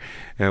hangar.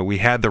 We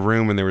had the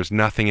room and there was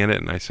nothing in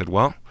it, and I said,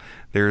 well,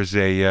 there's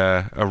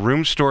a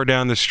room store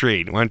down the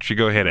street. Why don't you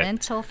go hit it?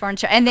 Rental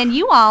furniture. And then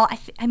you all,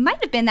 I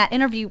might have been that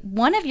interview,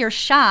 one of your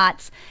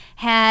shots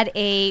had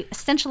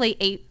essentially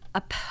a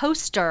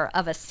poster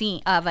of a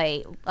scene, of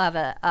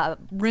a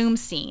room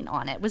scene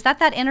on it. Was that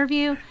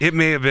interview? It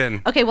may have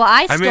been. Okay, well,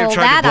 I stole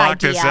that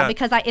idea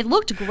because it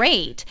looked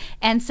great,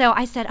 and so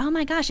I said, oh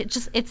my gosh,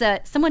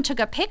 someone took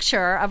a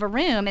picture of a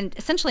room and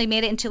essentially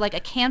made it into like a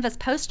canvas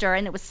poster,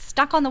 and it was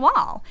stuck on the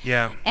wall.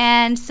 Yeah.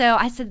 And so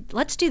I said,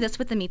 let's do this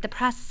with the Meet the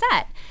Press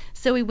set.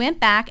 So we went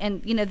back,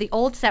 and the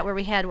old set where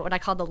we had what I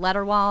call the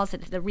letter walls,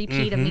 the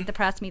repeat of Meet the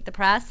Press, Meet the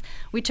Press.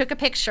 We took a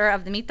picture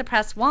of the Meet the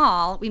Press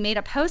wall. We made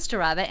a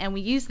poster of it, and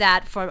we used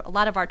that for a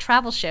lot of our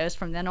travel shows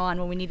from then on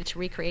when we needed to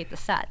recreate the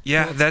set.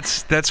 Yeah,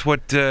 that's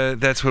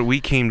what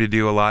we came to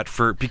do a lot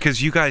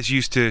because you guys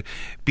used to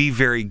be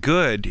very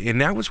good,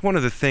 and that was one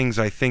of the things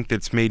I think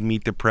that's made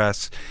Meet the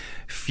Press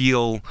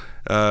feel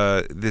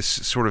this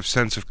sort of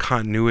sense of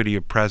continuity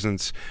of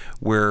presence,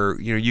 where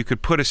you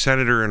could put a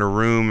senator in a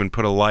room and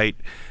put a light,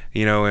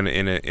 in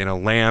a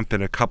lamp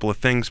and a couple of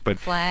things, but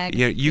flag.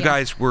 You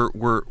guys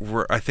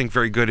were I think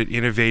very good at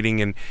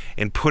innovating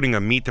and putting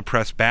a Meet the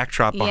Press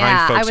backdrop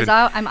behind folks.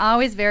 I'm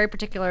always very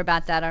particular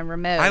about that on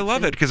remote. I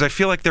love it because I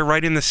feel like they're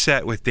right in the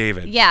set with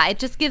David. Yeah, it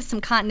just gives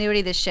some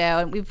continuity to the show,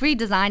 and we've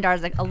redesigned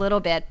ours a little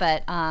bit,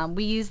 but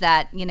we use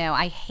that.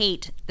 I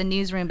hate the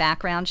newsroom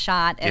background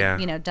shot at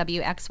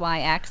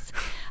WXYX.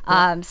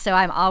 So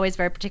I'm always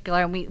very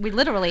particular, and we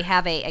literally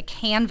have a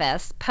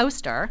canvas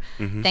poster,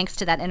 thanks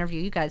to that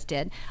interview you guys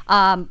did,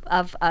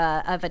 of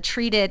a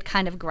treated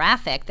kind of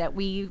graphic that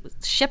we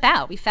ship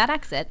out. We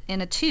FedEx it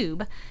in a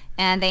tube,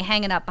 and they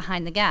hang it up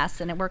behind the guests,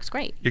 and it works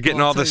great. You're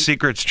getting all the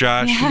secrets,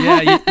 Josh.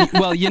 Yeah.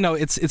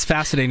 It's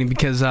fascinating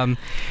because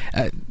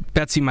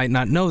Betsy might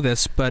not know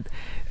this, but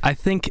I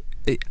think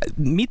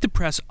Meet the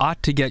Press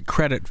ought to get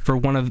credit for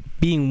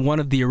being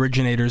one of the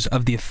originators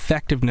of the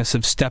effectiveness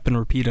of step and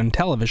repeat on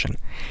television.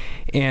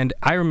 And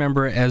I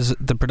remember, as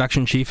the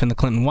production chief in the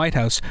Clinton White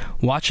House,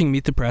 watching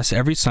Meet the Press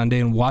every Sunday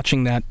and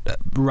watching that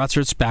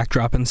Rutzert's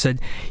backdrop and said,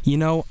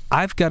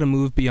 I've got to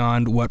move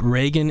beyond what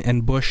Reagan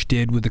and Bush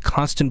did with the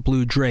constant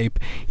blue drape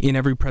in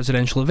every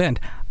presidential event.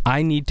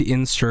 I need to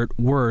insert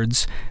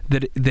words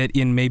that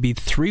in maybe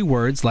 3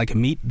 words, like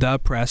Meet the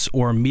Press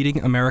or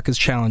Meeting America's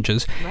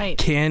Challenges,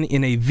 can,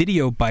 in a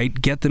video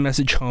bite, get the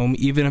message home,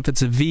 even if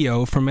it's a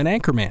VO from an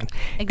anchorman.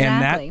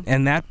 Exactly.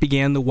 And that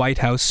began the White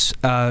House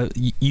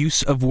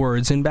use of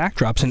words in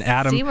backdrops. And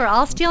Adam... See, we're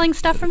all stealing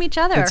stuff from each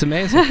other. It's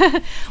amazing.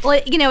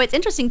 Well, it's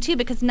interesting, too,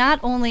 because not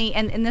only,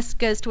 and this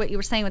goes to what you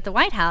were saying with the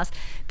White House,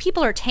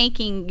 people are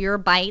taking your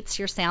bites,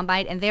 your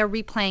soundbite, and they're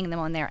replaying them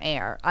on their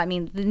air. I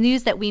mean, the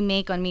news that we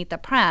make on Meet the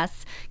Press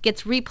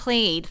gets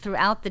replayed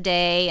throughout the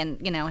day, and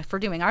if we're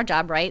doing our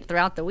job right,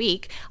 throughout the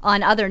week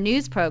on other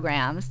news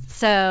programs.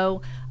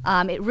 So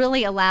it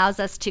really allows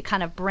us to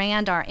kind of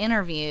brand our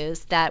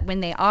interviews that when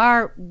they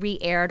are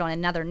re-aired on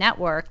another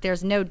network,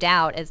 there's no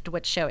doubt as to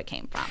which show it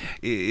came from.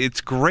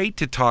 It's great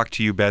to talk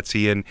to you,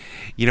 Betsy, and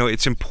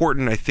it's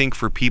important, I think,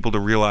 for people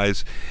to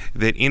realize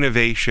that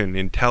innovation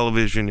in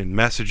television and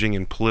messaging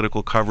and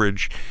political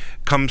coverage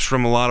comes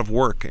from a lot of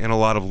work and a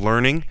lot of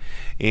learning,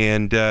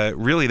 and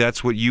really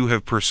that's what you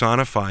have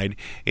personified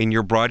and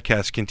your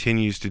broadcast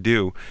continues to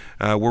do.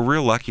 We're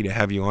real lucky to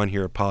have you on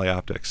here at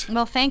PolyOptics.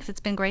 Well, thanks.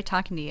 It's been great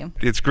talking to you.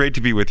 It's great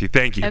to be with you.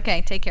 Thank you.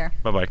 Okay, take care.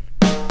 Bye-bye.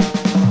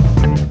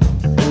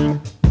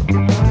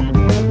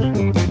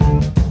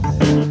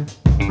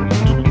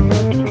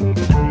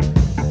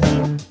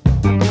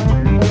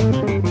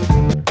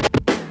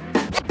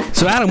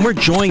 So, Adam, we're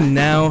joined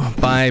now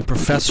by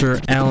Professor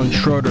Alan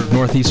Schroeder of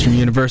Northeastern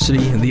University,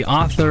 the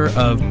author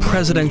of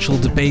Presidential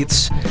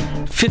Debates,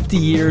 50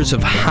 Years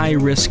of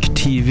High-Risk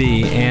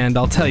TV. And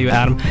I'll tell you,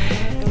 Adam,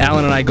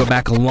 Alan and I go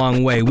back a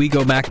long way. We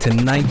go back to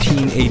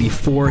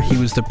 1984. He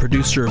was the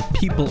producer of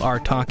People Are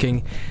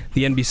Talking,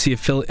 the NBC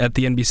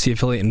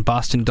affiliate in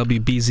Boston,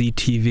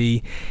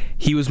 WBZ-TV.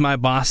 He was my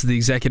boss, the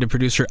executive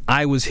producer.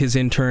 I was his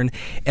intern.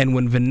 And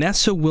when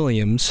Vanessa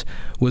Williams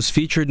was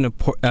featured in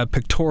a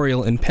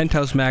pictorial in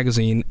Penthouse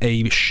magazine,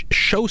 a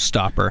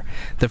showstopper,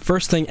 the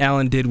first thing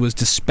Alan did was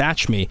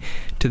dispatch me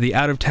to the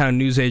out-of-town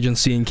news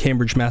agency in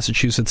Cambridge,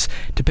 Massachusetts,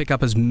 to pick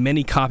up as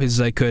many copies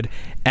as I could.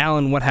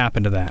 Alan, what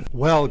happened to that?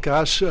 Well,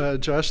 gosh,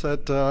 Josh,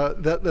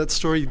 that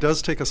story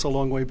does take us a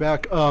long way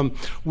back.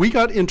 We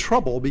got in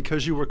trouble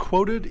because you were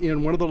quoted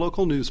in one of the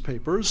local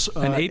newspapers.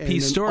 An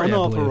AP story, in an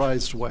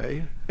unauthorized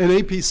way. An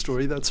AP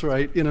story, that's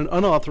right, in an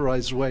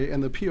unauthorized way,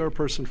 and the PR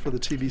person for the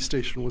TV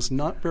station was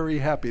not very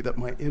happy that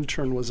my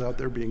intern was out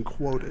there being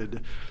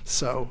quoted.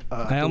 So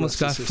I almost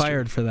got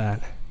fired for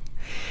that.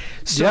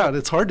 So, yeah,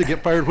 it's hard to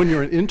get fired when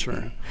you're an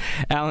intern.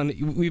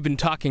 Alan, we've been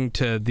talking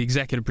to the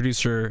executive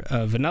producer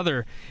of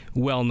another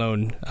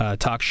well-known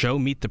talk show,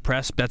 Meet the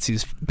Press,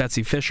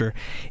 Betsy Fisher.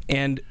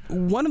 And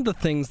one of the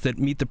things that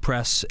Meet the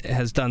Press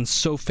has done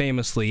so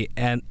famously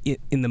and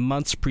in the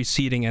months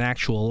preceding an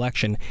actual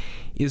election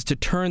is to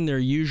turn their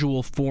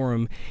usual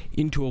forum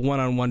into a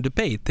one-on-one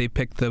debate. They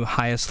pick the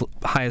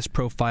highest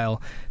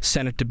profile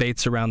Senate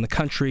debates around the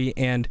country,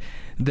 and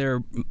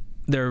their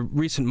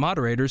recent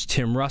moderators,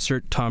 Tim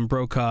Russert, Tom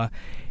Brokaw,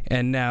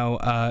 and now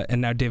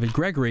David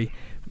Gregory,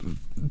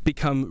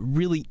 become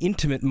really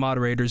intimate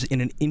moderators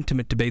in an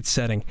intimate debate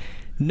setting.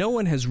 No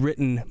one has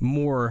written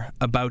more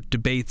about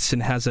debates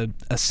and has a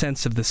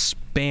sense of the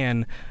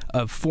span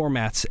of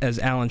formats as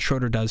Alan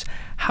Schroeder does.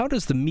 How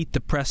does the Meet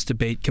the Press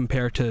debate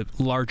compare to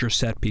larger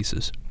set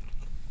pieces?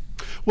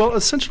 Well,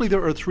 essentially,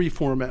 there are three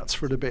formats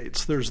for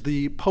debates. There's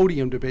the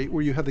podium debate,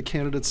 where you have the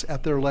candidates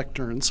at their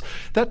lecterns.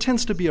 That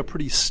tends to be a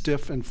pretty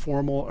stiff and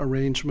formal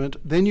arrangement.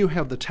 Then you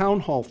have the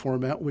town hall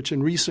format, which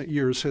in recent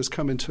years has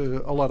come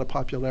into a lot of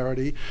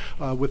popularity,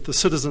 with the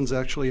citizens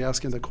actually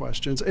asking the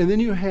questions. And then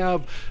you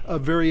have a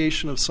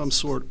variation of some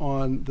sort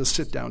on the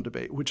sit-down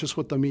debate, which is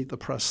what the Meet the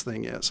Press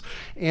thing is.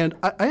 And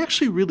I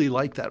actually really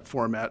like that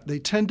format. They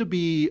tend to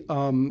be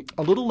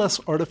a little less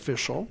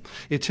artificial.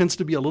 It tends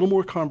to be a little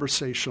more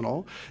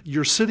conversational.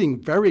 You're sitting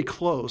very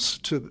close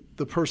to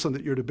the person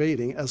that you're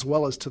debating as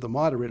well as to the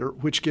moderator,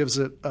 which gives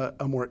it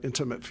a more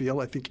intimate feel.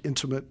 I think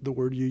intimate, the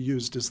word you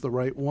used, is the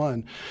right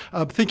one.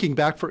 Thinking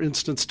back, for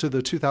instance, to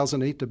the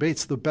 2008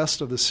 debates, the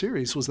best of the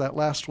series was that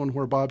last one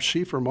where Bob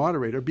Schieffer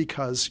moderated,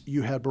 because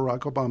you had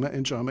Barack Obama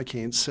and John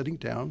McCain sitting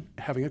down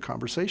having a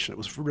conversation. It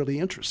was really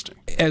interesting.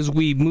 As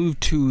we move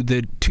to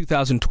the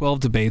 2012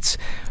 debates,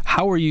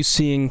 how are you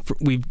seeing,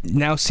 we've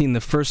now seen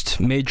the first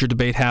major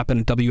debate happen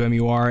at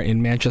WMUR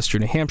in Manchester,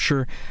 New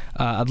Hampshire.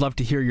 I'd love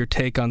to hear your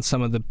take on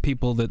some of the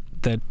people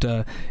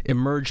that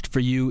emerged for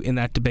you in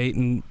that debate,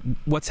 and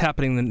what's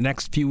happening in the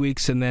next few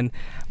weeks, and then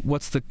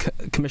what's the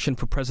Commission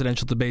for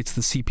Presidential Debates,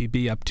 the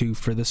CPB, up to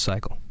for this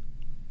cycle?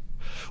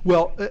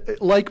 Well,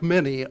 like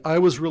many, I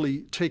was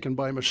really taken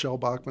by Michelle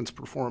Bachmann's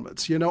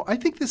performance. You know, I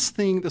think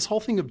this whole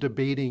thing of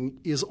debating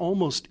is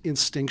almost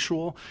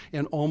instinctual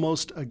and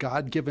almost a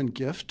God-given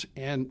gift,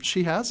 and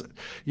she has it,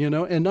 you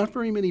know, and not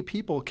very many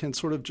people can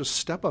sort of just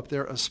step up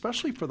there,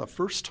 especially for the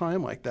first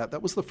time like that.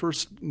 That was the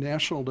first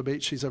national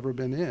debate she's ever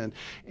been in,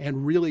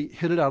 and really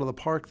hit it out of the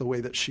park the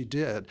way that she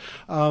did.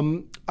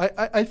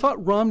 I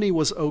thought Romney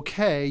was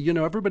okay. You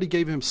know, everybody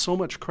gave him so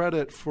much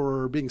credit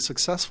for being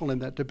successful in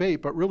that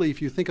debate, but really,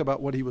 if you think about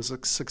what he was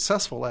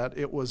successful at,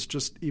 it was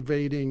just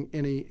evading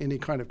any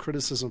kind of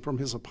criticism from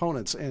his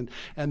opponents, and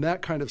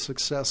that kind of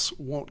success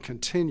won't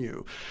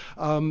continue.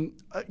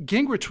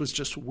 Gingrich was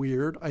just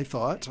weird, I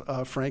thought,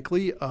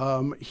 frankly.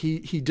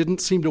 He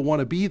didn't seem to want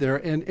to be there,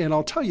 and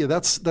I'll tell you,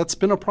 that's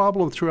been a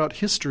problem throughout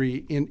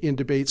history in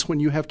debates, when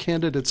you have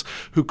candidates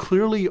who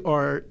clearly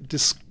are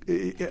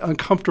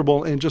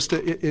uncomfortable and just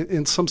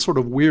in some sort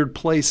of weird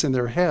place in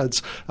their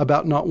heads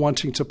about not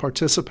wanting to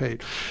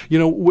participate. You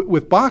know,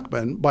 with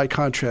Bachmann, by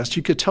contrast,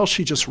 you could tell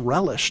she just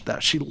relished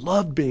that. She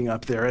loved being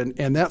up there,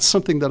 and that's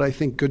something that I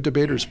think good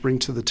debaters bring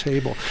to the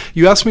table.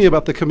 You asked me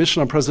about the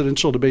Commission on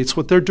Presidential Debates.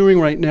 What they're doing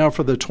right now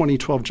for the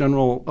 2012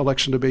 general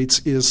election debates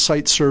is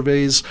site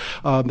surveys.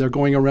 They're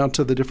going around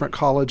to the different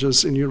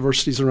colleges and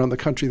universities around the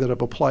country that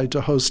have applied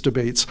to host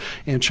debates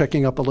and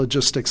checking out the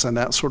logistics and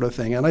that sort of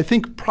thing. And I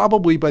think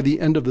probably by the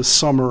end of the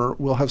summer,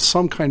 we'll have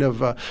some kind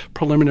of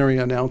preliminary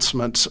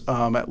announcement,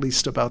 at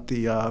least about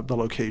the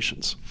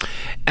locations.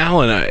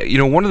 Alan, you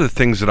know, one of the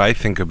things that I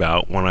think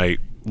about when I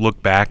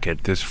look back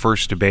at this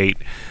first debate,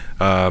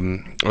 or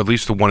at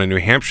least the one in New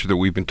Hampshire that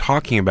we've been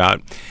talking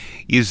about,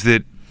 is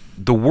that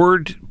the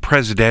word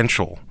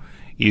presidential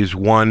is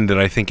one that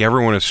I think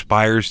everyone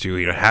aspires to.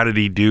 You know, how did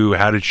he do?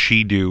 How did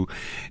she do?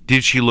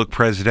 Did she look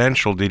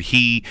presidential? Did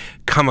he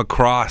come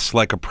across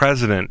like a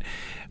president?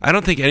 I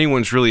don't think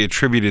anyone's really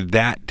attributed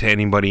that to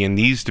anybody in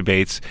these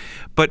debates,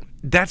 but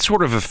that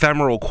sort of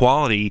ephemeral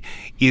quality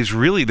is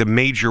really the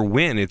major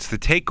win. It's the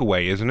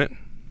takeaway, isn't it?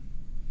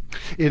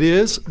 It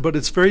is, but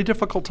it's very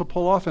difficult to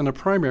pull off in a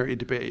primary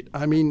debate.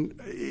 I mean,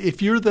 if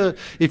you're the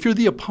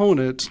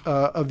opponent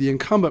of the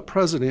incumbent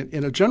president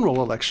in a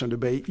general election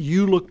debate,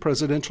 you look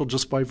presidential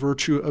just by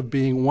virtue of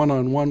being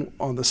one-on-one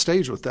on the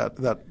stage with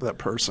that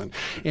person.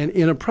 And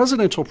in a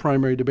presidential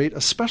primary debate,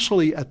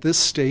 especially at this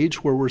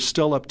stage where we're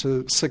still up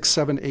to 6,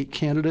 7, 8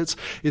 candidates,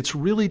 it's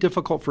really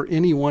difficult for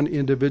any one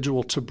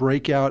individual to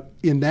break out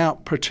in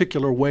that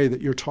particular way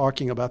that you're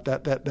talking about,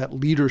 that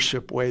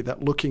leadership way,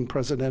 that looking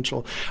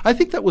presidential. I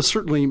think that was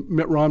certainly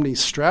Mitt Romney's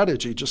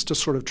strategy, just to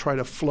sort of try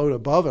to float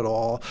above it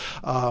all,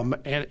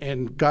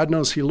 and God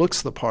knows he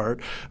looks the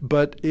part.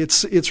 But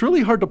it's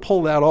really hard to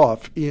pull that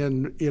off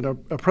in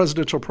a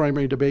presidential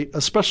primary debate,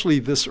 especially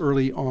this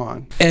early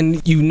on.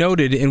 And you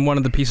noted in one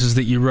of the pieces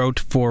that you wrote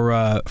for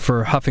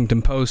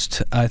Huffington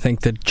Post, I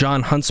think, that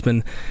John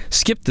Huntsman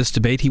skipped this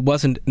debate. He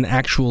wasn't an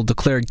actual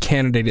declared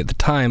candidate at the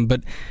time,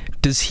 but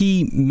does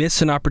he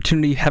miss an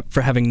opportunity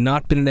for having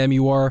not been at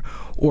MUR,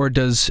 or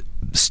does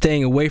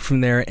staying away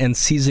from there and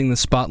seizing the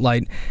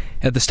spotlight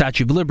at the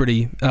Statue of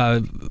Liberty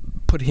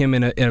put him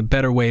in a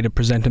better way to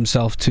present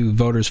himself to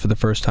voters for the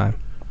first time?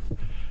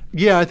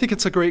 Yeah, I think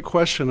it's a great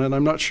question, and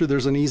I'm not sure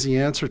there's an easy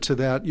answer to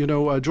that. You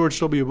know, George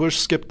W. Bush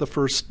skipped the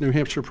first New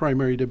Hampshire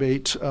primary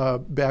debate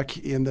back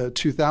in the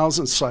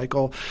 2000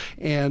 cycle,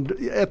 and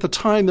at the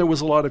time there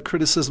was a lot of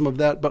criticism of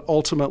that, but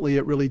ultimately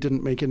it really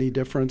didn't make any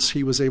difference.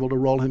 He was able to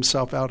roll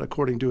himself out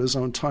according to his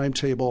own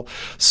timetable.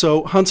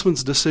 So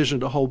Huntsman's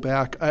decision to hold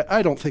back,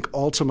 I don't think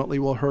ultimately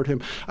will hurt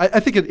him. I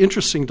think an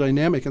interesting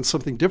dynamic and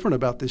something different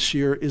about this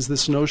year is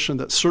this notion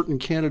that certain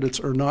candidates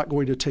are not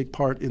going to take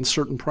part in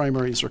certain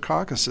primaries or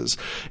caucuses.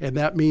 And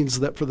that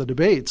means that for the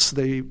debates,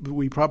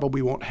 we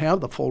probably won't have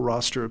the full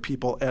roster of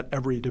people at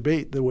every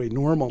debate the way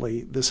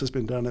normally this has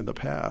been done in the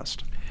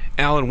past.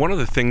 Alan, one of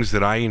the things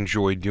that I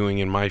enjoyed doing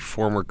in my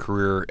former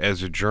career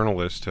as a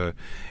journalist at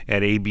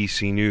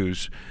ABC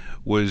News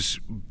was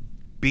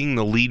being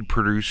the lead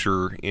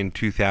producer in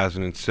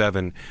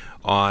 2007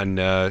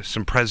 on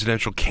some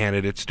presidential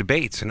candidates'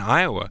 debates in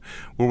Iowa,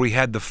 where we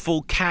had the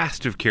full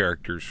cast of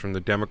characters from the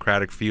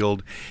Democratic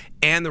field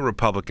and the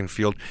Republican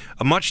field.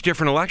 A much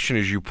different election,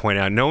 as you point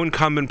out. No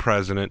incumbent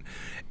president.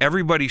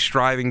 Everybody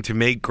striving to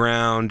make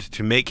ground,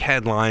 to make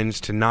headlines,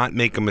 to not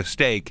make a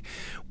mistake.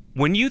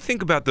 When you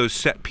think about those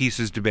set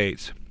pieces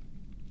debates,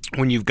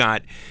 when you've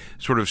got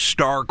sort of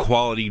star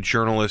quality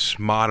journalists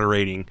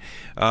moderating,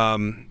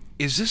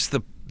 is this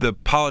the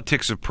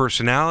politics of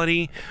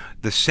personality,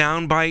 the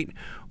soundbite,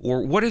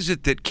 or what is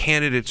it that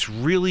candidates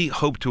really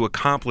hope to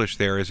accomplish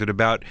there? Is it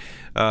about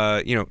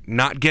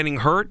not getting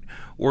hurt,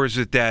 or is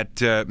it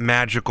that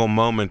magical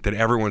moment that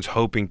everyone's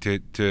hoping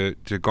to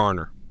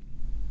garner?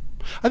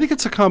 I think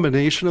it's a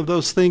combination of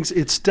those things.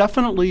 It's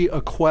definitely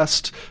a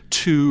quest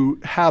to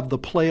have the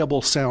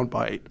playable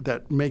soundbite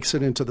that makes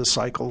it into the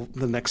cycle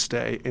the next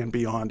day and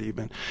beyond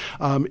even.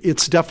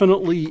 It's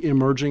definitely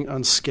emerging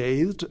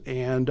unscathed,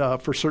 and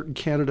for certain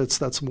candidates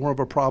that's more of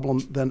a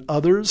problem than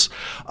others.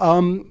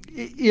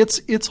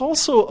 It's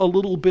also a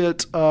little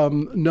bit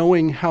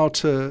knowing how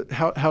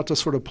to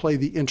sort of play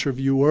the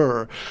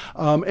interviewer.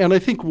 And I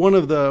think one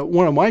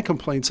of my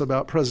complaints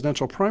about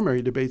presidential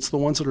primary debates, the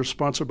ones that are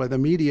sponsored by the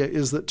media,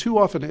 is that too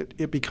often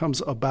it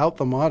becomes about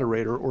the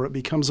moderator, or it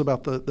becomes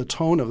about the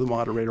tone of the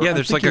moderator. Yeah,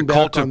 there's like a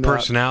cult of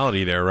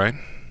personality there, right?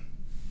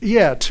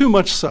 Yeah, too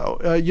much so.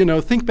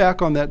 Think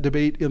back on that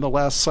debate in the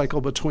last cycle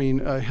between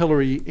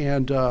Hillary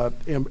and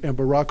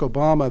Barack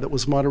Obama that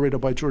was moderated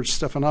by George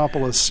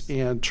Stephanopoulos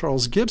and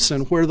Charles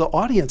Gibson, where the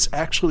audience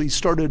actually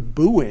started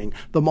booing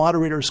the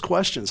moderator's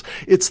questions.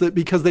 It's that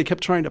because they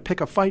kept trying to pick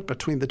a fight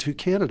between the two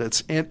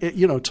candidates. And,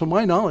 to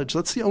my knowledge,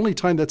 that's the only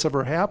time that's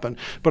ever happened.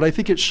 But I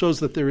think it shows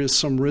that there is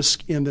some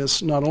risk in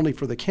this, not only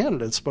for the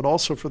candidates, but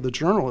also for the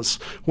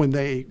journalists when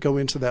they go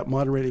into that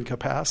moderating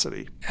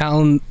capacity.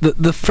 Alan,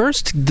 the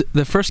first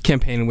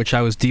campaign in which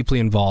I was deeply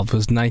involved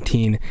was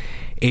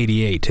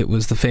 1988. It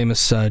was the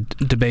famous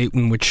debate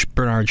in which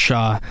Bernard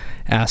Shaw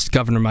asked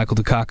Governor Michael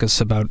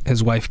Dukakis about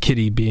his wife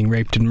Kitty being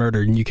raped and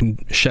murdered, and you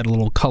can shed a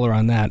little color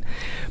on that.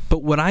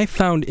 But what I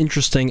found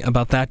interesting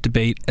about that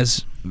debate,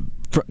 as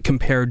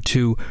compared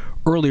to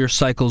earlier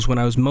cycles when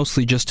I was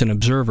mostly just an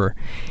observer,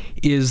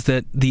 is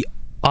that the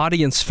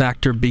audience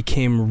factor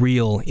became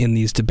real in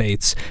these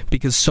debates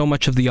because so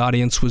much of the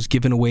audience was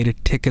given away to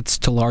tickets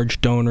to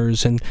large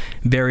donors, and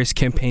various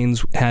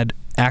campaigns had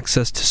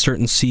access to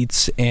certain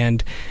seats,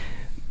 and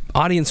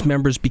audience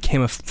members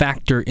became a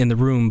factor in the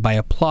room by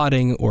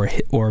applauding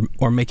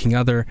or making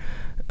other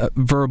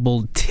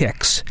verbal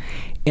tics.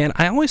 And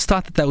I always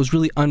thought that was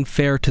really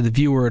unfair to the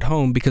viewer at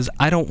home, because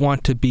I don't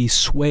want to be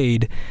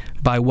swayed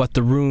by what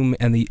the room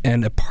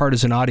and a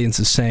partisan audience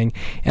is saying.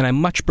 And I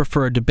much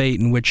prefer a debate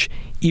in which,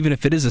 even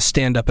if it is a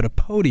stand-up at a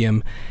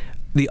podium,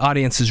 the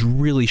audience is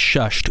really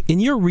shushed.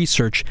 In your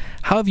research,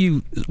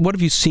 what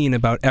have you seen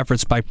about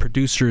efforts by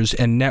producers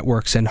and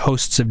networks and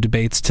hosts of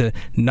debates to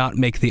not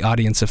make the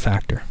audience a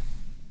factor?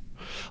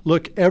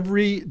 Look,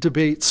 every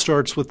debate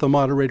starts with the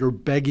moderator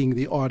begging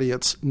the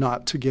audience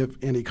not to give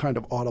any kind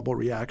of audible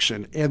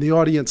reaction. And the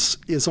audience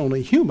is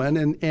only human,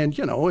 and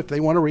if they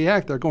want to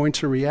react, they're going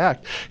to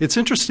react. It's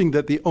interesting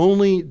that the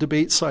only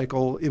debate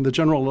cycle in the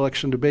general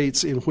election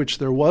debates in which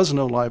there was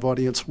no live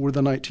audience were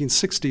the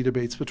 1960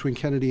 debates between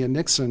Kennedy and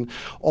Nixon,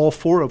 all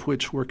four of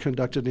which were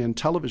conducted in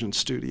television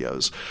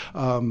studios.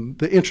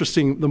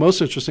 The most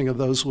interesting of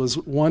those was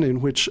one in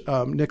which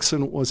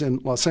Nixon was in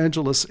Los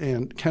Angeles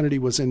and Kennedy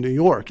was in New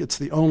York. It's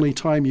the only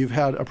time you've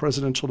had a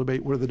presidential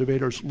debate where the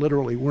debaters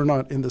literally were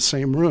not in the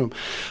same room.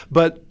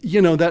 But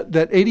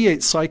that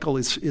 88 cycle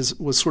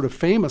was sort of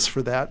famous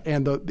for that,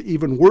 and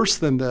even worse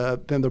than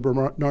the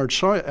Bernard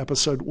Shaw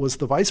episode was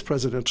the vice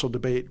presidential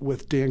debate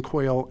with Dan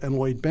Quayle and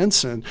Lloyd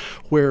Bentsen,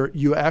 where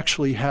you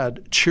actually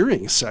had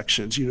cheering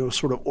sections,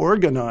 sort of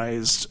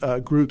organized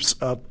groups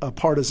of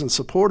partisan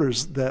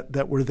supporters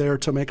that were there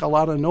to make a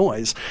lot of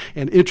noise.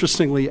 And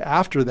interestingly,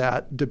 after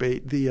that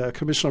debate, the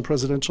Commission on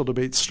Presidential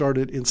Debates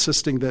started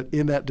insisting that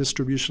in that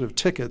distribution of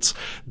tickets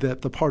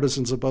that the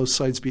partisans of both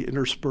sides be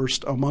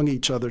interspersed among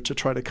each other to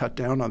try to cut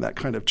down on that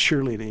kind of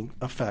cheerleading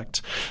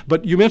effect.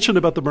 But you mentioned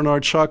about the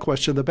Bernard Shaw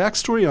question. The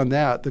backstory on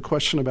that, the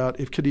question about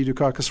if Kitty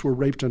Dukakis were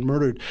raped and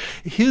murdered,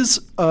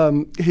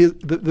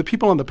 the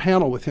people on the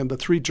panel with him, the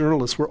three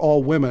journalists, were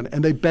all women,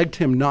 and they begged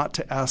him not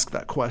to ask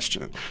that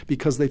question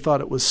because they thought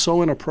it was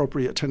so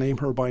inappropriate to name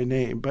her by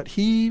name. But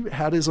he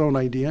had his own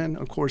idea, and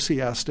of course he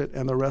asked it,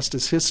 and the rest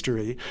is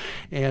history.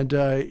 And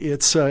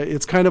it's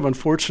kind of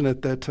unfortunate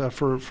fortunate that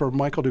for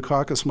Michael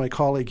Dukakis, my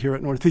colleague here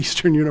at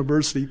Northeastern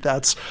University,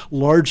 that's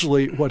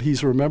largely what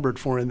he's remembered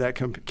for in that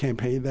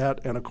campaign, that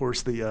and, of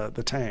course,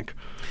 the tank.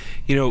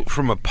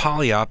 From a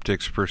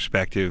PolyOptics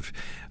perspective,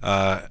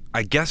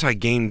 I guess I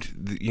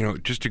gained,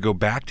 just to go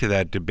back to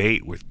that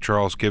debate with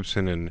Charles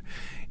Gibson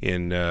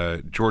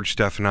and George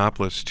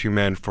Stephanopoulos, two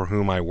men for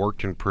whom I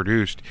worked and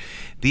produced,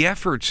 the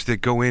efforts that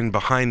go in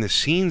behind the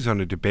scenes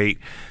on a debate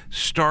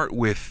start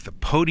with the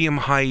podium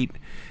height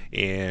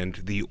and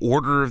the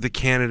order of the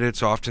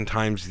candidates.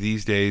 Oftentimes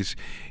these days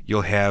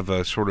you'll have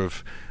a sort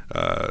of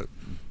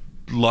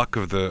luck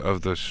of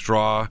the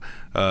straw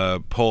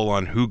poll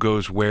on who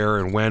goes where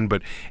and when,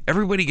 but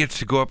everybody gets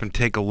to go up and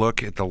take a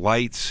look at the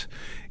lights,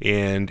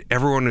 and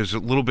everyone is a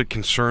little bit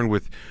concerned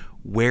with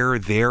where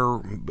their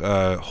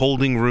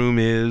holding room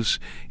is.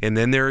 And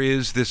then there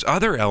is this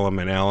other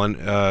element, Alan,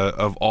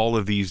 of all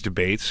of these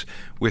debates,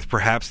 with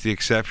perhaps the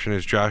exception,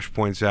 as Josh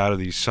points out, of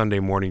these Sunday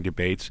morning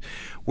debates,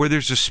 where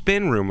there's a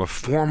spin room, a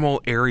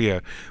formal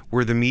area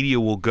where the media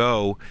will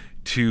go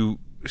to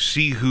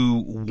see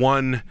who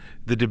won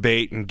the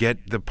debate and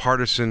get the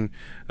partisan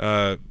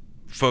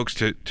folks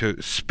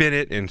to spin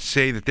it and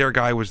say that their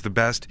guy was the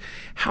best.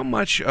 How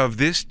much of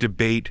this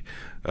debate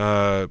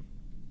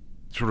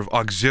sort of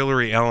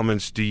auxiliary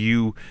elements do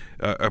you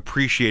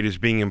appreciate as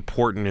being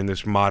important in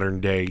this modern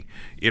day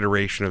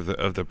iteration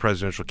of the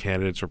presidential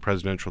candidates or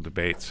presidential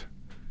debates?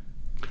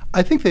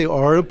 I think they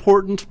are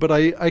important, but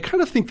I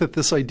kind of think that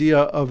this idea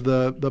of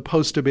the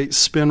post-debate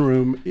spin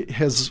room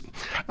has,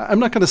 I'm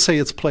not going to say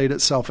it's played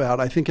itself out.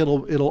 I think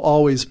it'll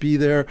always be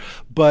there,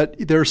 but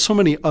there are so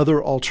many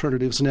other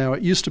alternatives now.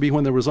 It used to be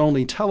when there was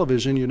only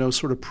television,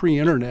 sort of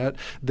pre-internet,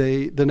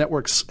 the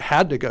networks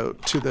had to go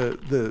to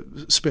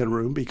the spin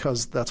room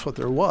because that's what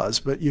there was.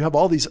 But you have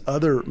all these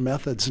other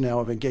methods now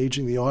of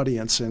engaging the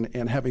audience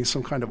and having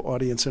some kind of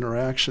audience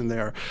interaction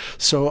there.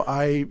 So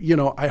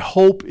I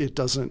hope it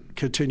doesn't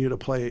continue to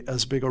play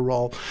as big a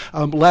role.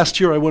 Last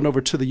year, I went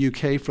over to the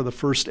UK for the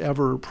first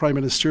ever prime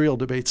ministerial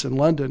debates in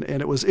London,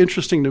 and it was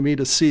interesting to me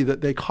to see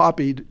that they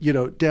copied,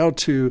 down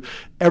to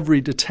every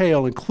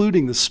detail,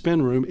 including the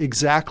spin room,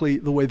 exactly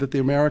the way that the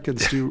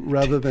Americans do,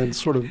 rather than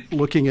sort of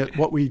looking at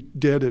what we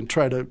did and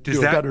try to do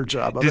a better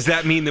job of it. Does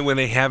that mean that when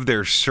they have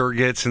their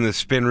surrogates in the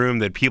spin room,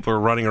 that people are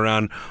running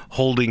around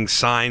holding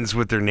signs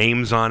with their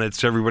names on it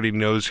so everybody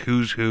knows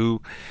who's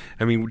who?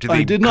 I mean,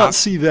 I did not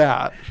see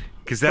that.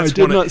 I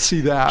did not see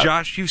that.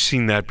 Josh, you've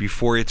seen that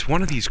before. It's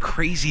one of these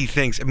crazy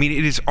things. I mean,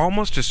 it is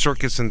almost a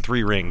circus in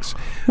three rings.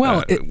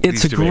 Well,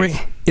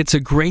 it's a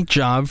great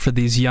job for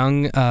these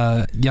young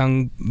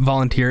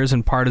volunteers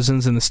and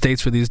partisans in the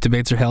states where these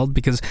debates are held,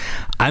 because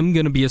I'm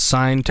going to be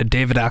assigned to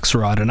David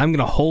Axelrod, and I'm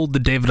going to hold the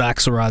David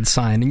Axelrod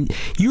sign. And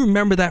you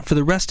remember that for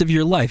the rest of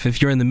your life.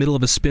 If you're in the middle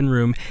of a spin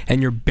room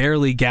and you're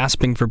barely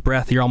gasping for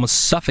breath, you're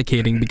almost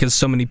suffocating because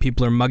so many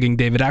people are mugging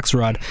David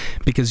Axelrod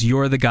because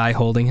you're the guy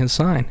holding his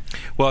sign.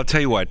 Well, I'll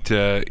tell you what,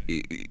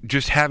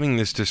 just having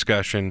this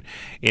discussion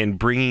and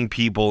bringing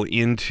people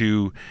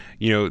into,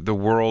 the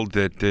world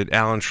that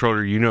Alan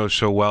Schroeder,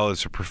 so well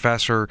as a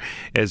professor,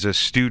 as a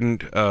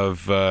student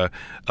of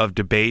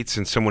debates,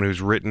 and someone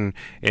who's written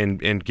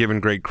and given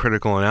great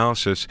critical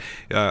analysis.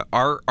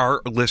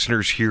 Our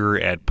listeners here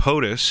at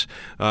POTUS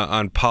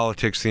on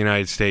Politics of the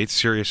United States,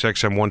 Sirius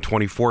XM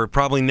 124, have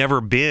probably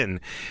never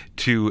been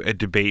to a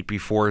debate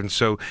before, and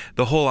so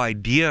the whole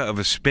idea of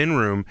a spin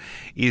room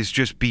is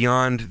just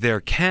beyond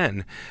their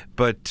ken.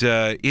 But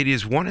it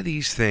is one of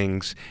these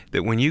things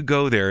that when you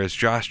go there, as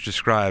Josh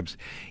describes,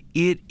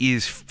 it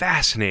is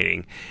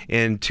fascinating.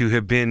 And to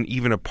have been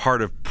even a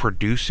part of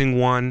producing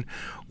one,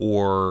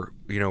 or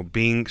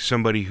being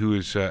somebody who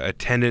is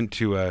attendant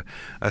to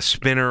a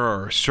spinner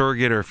or a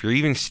surrogate, or if you're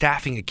even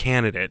staffing a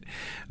candidate,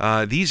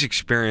 these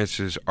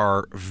experiences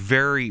are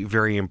very,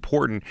 very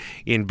important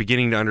in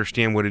beginning to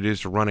understand what it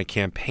is to run a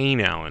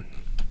campaign, Alan.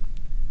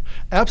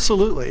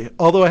 Absolutely.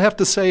 Although I have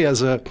to say,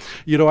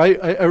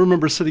 I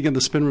remember sitting in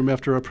the spin room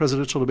after a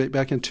presidential debate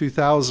back in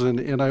 2000,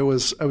 and I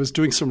was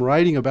doing some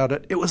writing about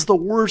it. It was the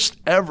worst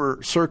ever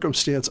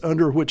circumstance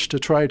under which to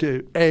try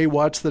to A,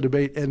 watch the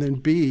debate, and then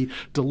B,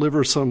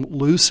 deliver some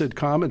lucid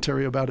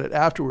commentary about it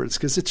afterwards,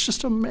 because it's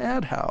just a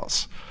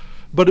madhouse.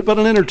 But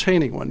an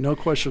entertaining one, no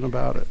question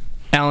about it.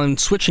 Alan,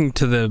 switching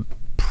to the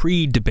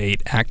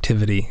pre-debate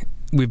activity,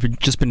 we've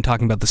just been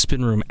talking about the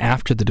spin room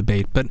after the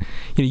debate, but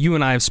you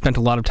and I have spent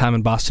a lot of time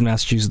in Boston,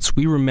 Massachusetts.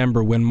 We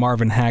remember when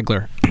Marvin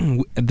Hagler,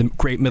 the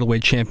great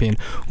middleweight champion,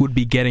 would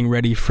be getting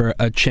ready for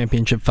a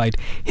championship fight.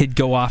 He'd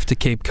go off to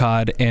Cape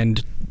Cod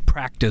and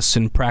practice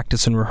and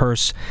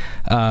rehearse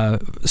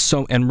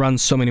and run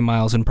so many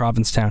miles in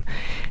Provincetown.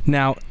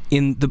 Now,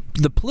 in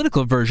the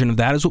political version of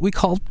that is what we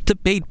call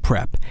debate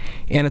prep,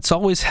 and it's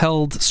always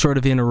held sort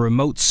of in a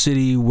remote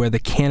city where the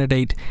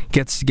candidate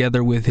gets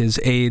together with his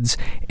aides,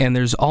 and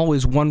there's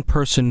always one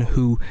person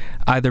who,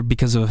 either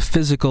because of a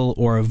physical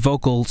or a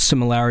vocal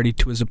similarity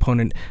to his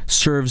opponent,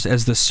 serves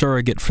as the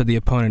surrogate for the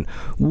opponent.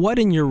 What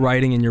in your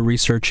writing and your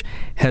research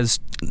has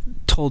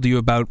told you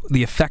about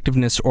the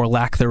effectiveness or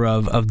lack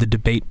thereof of the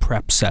debate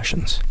prep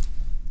sessions?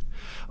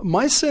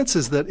 My sense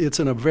is that it's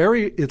a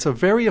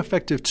very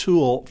effective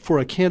tool for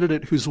a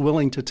candidate who's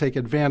willing to take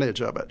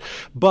advantage of it.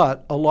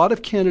 But a lot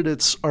of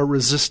candidates are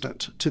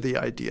resistant to the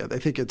idea. They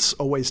think it's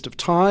a waste of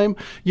time.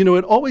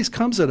 It always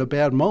comes at a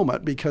bad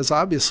moment because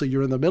obviously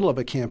you're in the middle of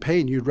a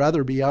campaign. You'd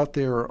rather be out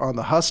there on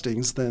the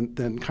hustings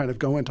than kind of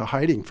go into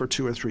hiding for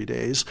 2 or 3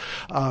 days.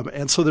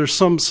 And so there's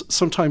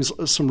sometimes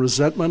some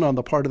resentment on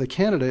the part of the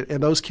candidate,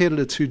 and those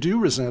candidates who do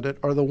resent it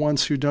are the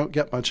ones who don't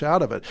get much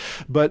out of it.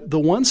 But the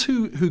ones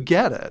who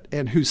get it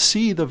and who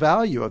see the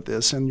value of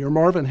this, and your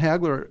Marvin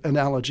Hagler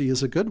analogy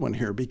is a good one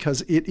here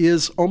because it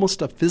is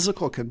almost a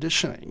physical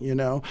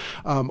conditioning.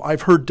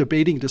 I've heard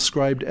debating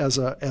described as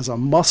a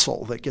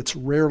muscle that gets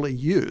rarely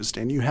used,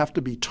 and you have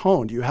to be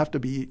toned. You have to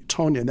be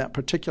toned in that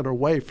particular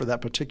way for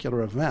that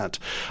particular event.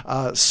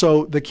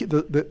 So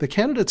the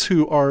candidates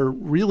who are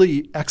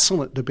really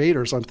excellent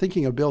debaters, I'm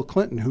thinking of Bill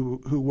Clinton,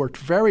 who worked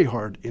very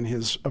hard in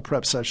his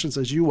prep sessions,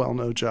 as you well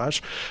know,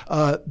 Josh.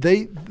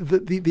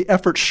 The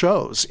effort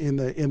shows in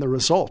the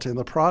result, in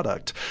the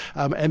product.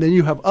 And then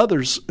you have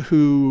others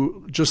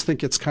who just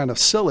think it's kind of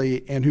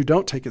silly and who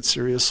don't take it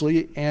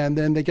seriously, and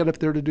then they get up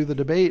there to do the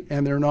debate,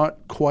 and they're not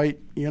quite,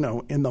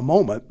 in the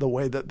moment the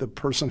way that the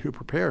person who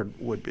prepared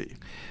would be.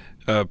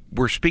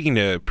 We're speaking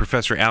to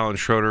Professor Alan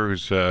Schroeder,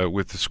 who's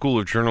with the School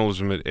of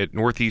Journalism at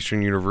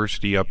Northeastern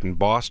University up in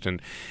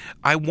Boston.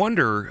 I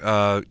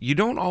wonder, you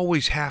don't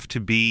always have to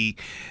be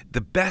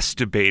the best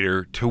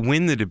debater to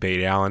win the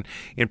debate, Alan,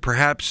 and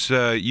perhaps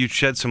you'd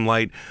shed some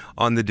light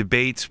on the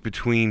debates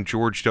between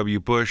George W.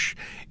 Bush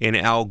and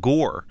Al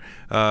Gore.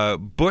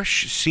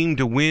 Bush seemed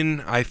to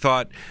win, I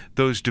thought,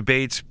 those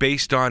debates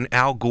based on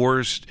Al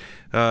Gore's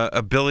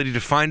ability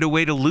to find a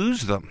way to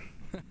lose them.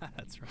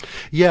 That's right.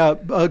 Yeah,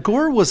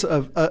 Gore was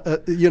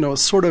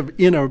sort of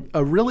in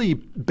a really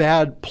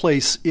bad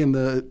place in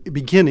the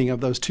beginning of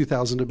those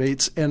 2000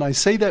 debates, and I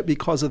say that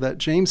because of that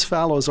James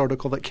Fallows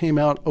article that came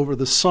out over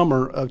the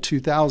summer of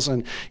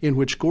 2000, in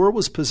which Gore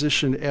was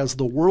positioned as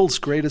the world's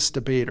greatest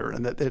debater,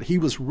 and that he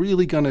was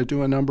really going to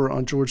do a number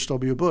on George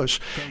W.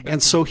 Bush,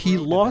 and so he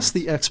lost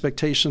the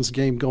expectations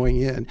game going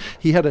in.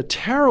 He had a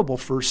terrible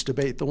first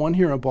debate, the one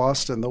here in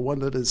Boston, the one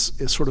that is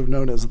sort of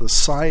known as the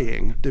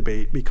sighing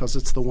debate, because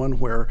it's the one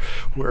where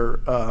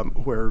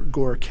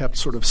Gore kept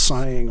sort of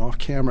sighing off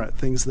camera at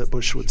things that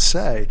Bush would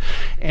say,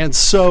 and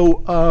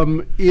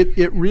so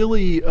it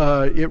really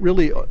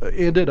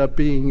ended up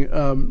being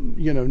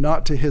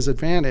not to his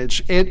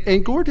advantage.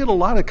 And Gore did a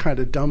lot of kind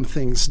of dumb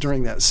things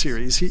during that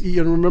series.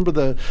 Remember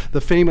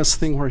the famous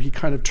thing where he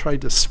kind of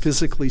tried to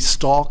physically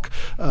stalk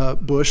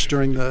Bush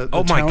during the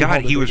oh my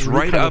God, he was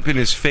right up in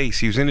his face.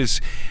 He was in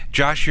his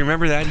Josh. You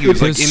remember that? He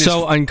was like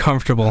so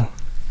uncomfortable.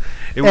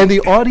 And the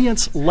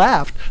audience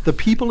laughed. The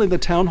people in the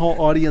town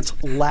hall audience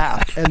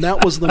laughed. And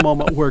that was the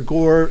moment where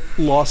Gore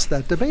lost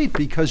that debate,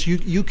 because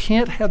you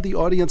can't have the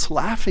audience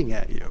laughing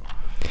at you.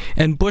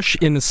 And Bush,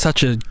 in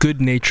such a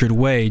good-natured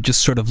way,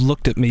 just sort of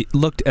looked at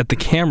the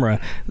camera,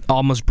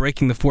 almost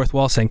breaking the fourth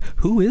wall, saying,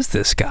 "Who is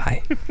this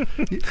guy?"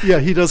 Yeah,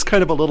 he does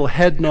kind of a little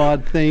head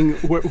nod thing,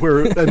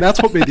 where and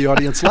that's what made the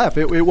audience laugh.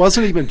 It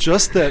wasn't even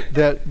just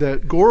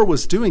that Gore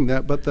was doing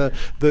that, but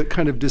the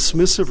kind of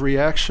dismissive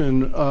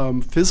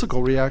reaction,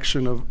 physical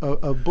reaction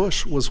of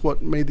Bush was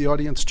what made the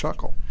audience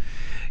chuckle.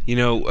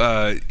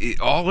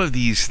 All of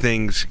these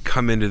things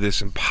come into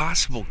this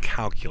impossible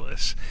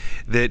calculus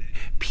that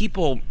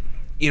people.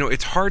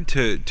 It's hard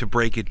to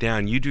break it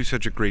down. You do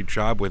such a great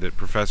job with it,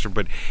 Professor,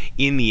 but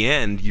in the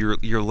end,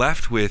 you're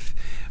left with,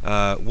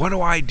 what do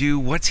I do?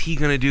 What's he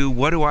going to do?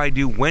 What do I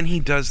do when he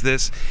does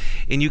this?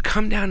 And you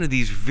come down to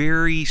these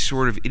very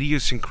sort of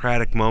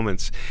idiosyncratic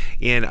moments.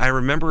 And I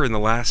remember in the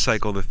last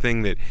cycle, the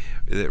thing that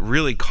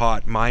really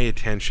caught my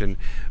attention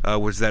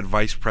was that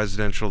vice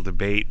presidential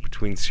debate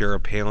between Sarah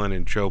Palin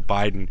and Joe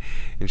Biden,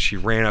 and she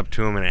ran up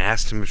to him and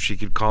asked him if she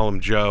could call him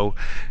Joe,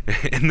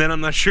 and then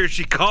I'm not sure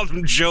she called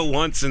him Joe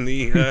once in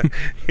the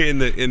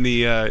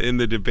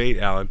debate,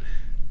 Alan.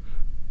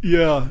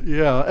 Yeah.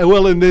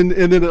 Well, and then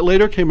it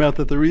later came out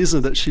that the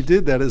reason that she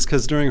did that is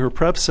because during her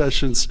prep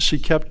sessions, she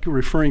kept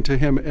referring to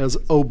him as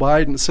O.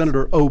 Biden,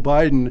 Senator O.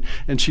 Biden,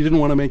 and she didn't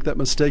want to make that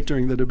mistake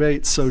during the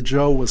debate. So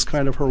Joe was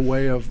kind of her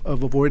way of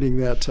avoiding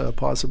that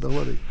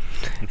possibility.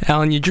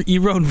 Alan,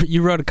 you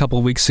wrote a couple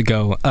of weeks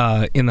ago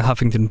in the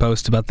Huffington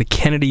Post about the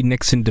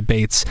Kennedy-Nixon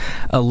debates,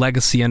 a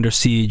legacy under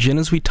siege, and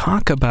as we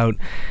talk about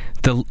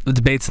the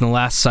debates in the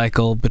last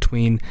cycle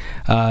between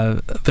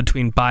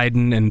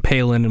Biden and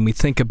Palin, and we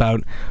think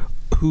about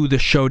who the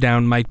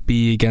showdown might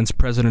be against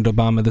President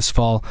Obama this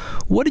fall,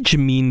 what did you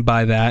mean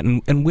by that,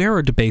 and where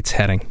are debates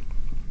heading?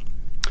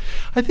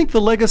 I think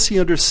the legacy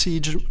under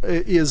siege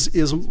is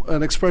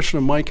an expression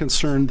of my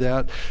concern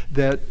that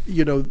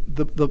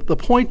the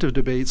point of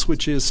debates,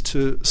 which is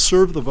to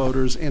serve the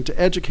voters and to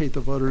educate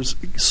the voters,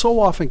 so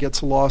often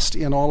gets lost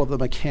in all of the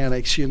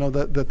mechanics.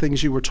 The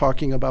things you were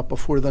talking about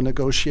before, the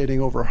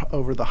negotiating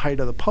over the height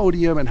of the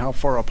podium and how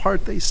far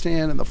apart they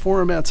stand and the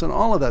formats and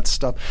all of that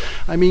stuff.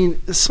 I mean,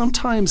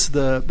 sometimes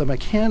the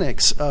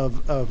mechanics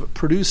of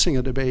producing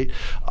a debate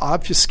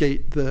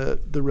obfuscate the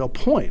real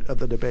point of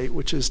the debate,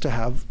 which is to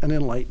have an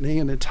enlightened enlightening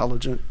and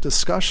intelligent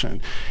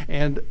discussion.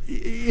 And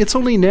it's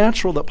only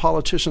natural that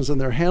politicians and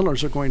their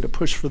handlers are going to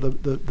push for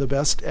the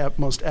best,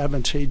 most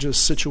advantageous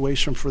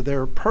situation for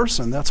their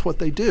person. That's what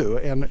they do,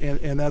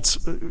 and that's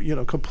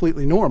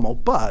completely normal.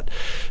 But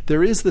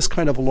there is this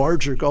kind of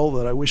larger goal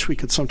that I wish we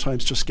could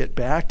sometimes just get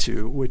back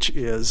to, which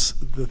is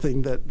the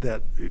thing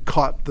that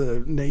caught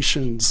the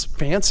nation's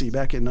fancy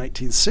back in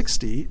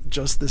 1960,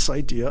 just this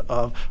idea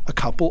of a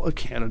couple of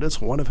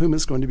candidates, one of whom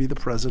is going to be the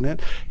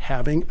president,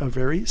 having a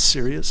very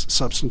serious,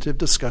 substantive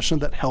discussion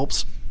that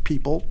helps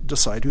people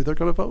decide who they're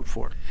going to vote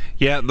for.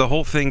 Yeah, the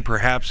whole thing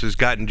perhaps has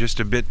gotten just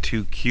a bit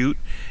too cute.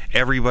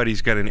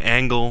 Everybody's got an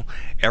angle.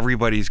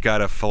 Everybody's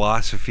got a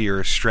philosophy or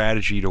a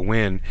strategy to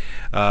win.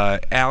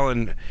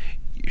 Alan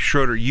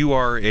Schroeder, you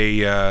are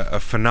a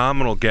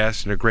phenomenal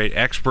guest and a great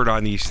expert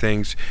on these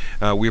things.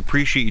 We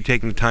appreciate you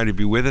taking the time to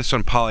be with us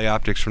on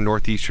PolyOptics from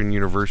Northeastern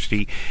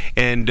University.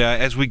 And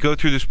as we go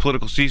through this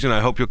political season, I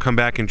hope you'll come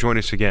back and join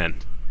us again.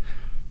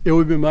 It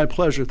would be my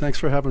pleasure. Thanks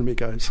for having me,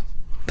 guys.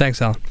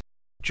 Thanks, Alan.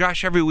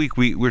 Josh, every week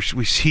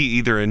we see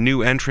either a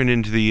new entrant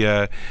into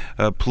the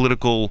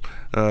political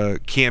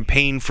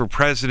campaign for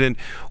president,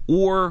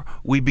 or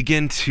we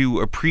begin to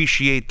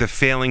appreciate the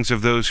failings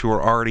of those who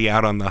are already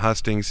out on the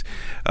hustings.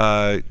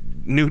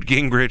 Newt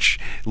Gingrich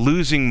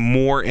losing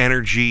more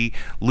energy,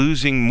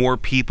 losing more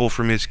people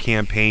from his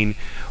campaign.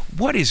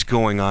 What is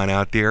going on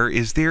out there?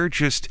 Is there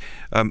just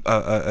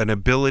an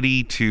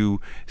ability to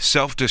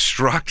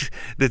self-destruct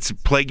that's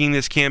plaguing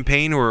this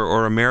campaign,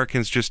 or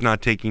Americans just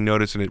not taking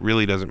notice and it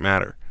really doesn't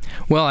matter?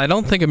 Well, I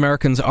don't think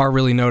Americans are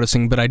really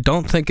noticing, but I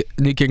don't think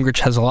Newt Gingrich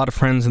has a lot of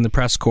friends in the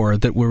press corps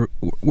that were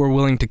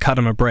willing to cut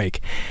him a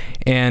break.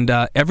 And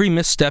every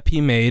misstep he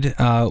made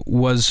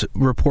was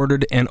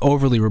reported and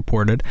overly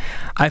reported.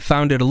 I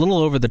found it a little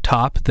over the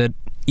top that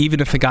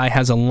even if a guy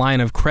has a line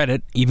of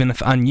credit, even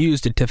if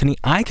unused at Tiffany,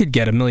 I could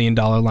get $1 million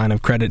line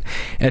of credit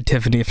at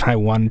Tiffany if I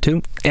wanted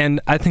to. And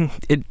I think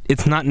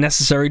it's not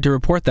necessary to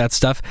report that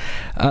stuff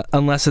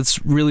unless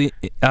it's really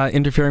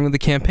interfering with the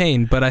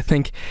campaign. But I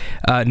think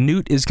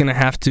Newt is going to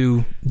have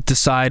to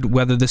decide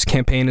whether this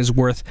campaign is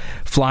worth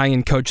flying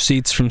in coach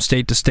seats from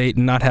state to state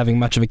and not having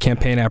much of a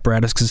campaign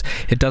apparatus, because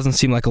it doesn't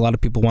seem like a lot of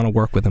people want to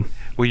work with him.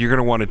 Well, you're going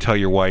to want to tell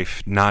your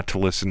wife not to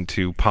listen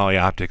to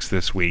PolyOptics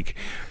this week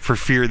for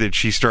fear that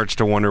she starts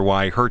to wonder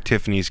why her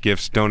Tiffany's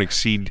gifts don't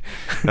exceed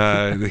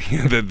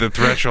the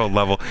threshold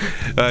level.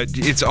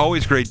 It's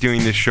always great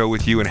doing this show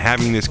with you and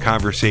having this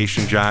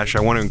conversation, Josh.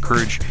 I want to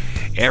encourage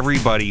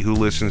everybody who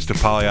listens to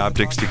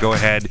PolyOptics to go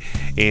ahead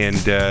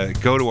and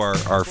go to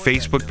our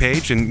Facebook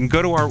page and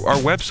go to our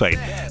website,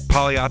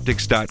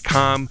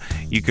 polyoptics.com.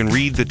 You can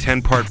read the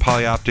 10-part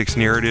PolyOptics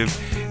narrative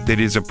that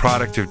is a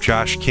product of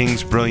Josh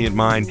King's brilliant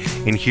mind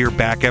and hear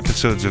back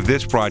episodes of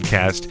this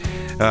broadcast.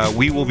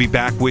 We will be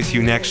back with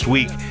you next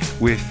week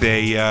with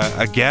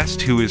a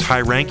guest who is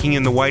high-ranking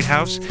in the White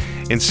House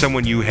and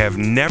someone you have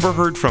never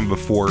heard from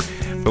before.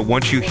 But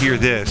once you hear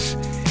this,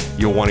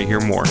 you'll want to hear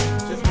more.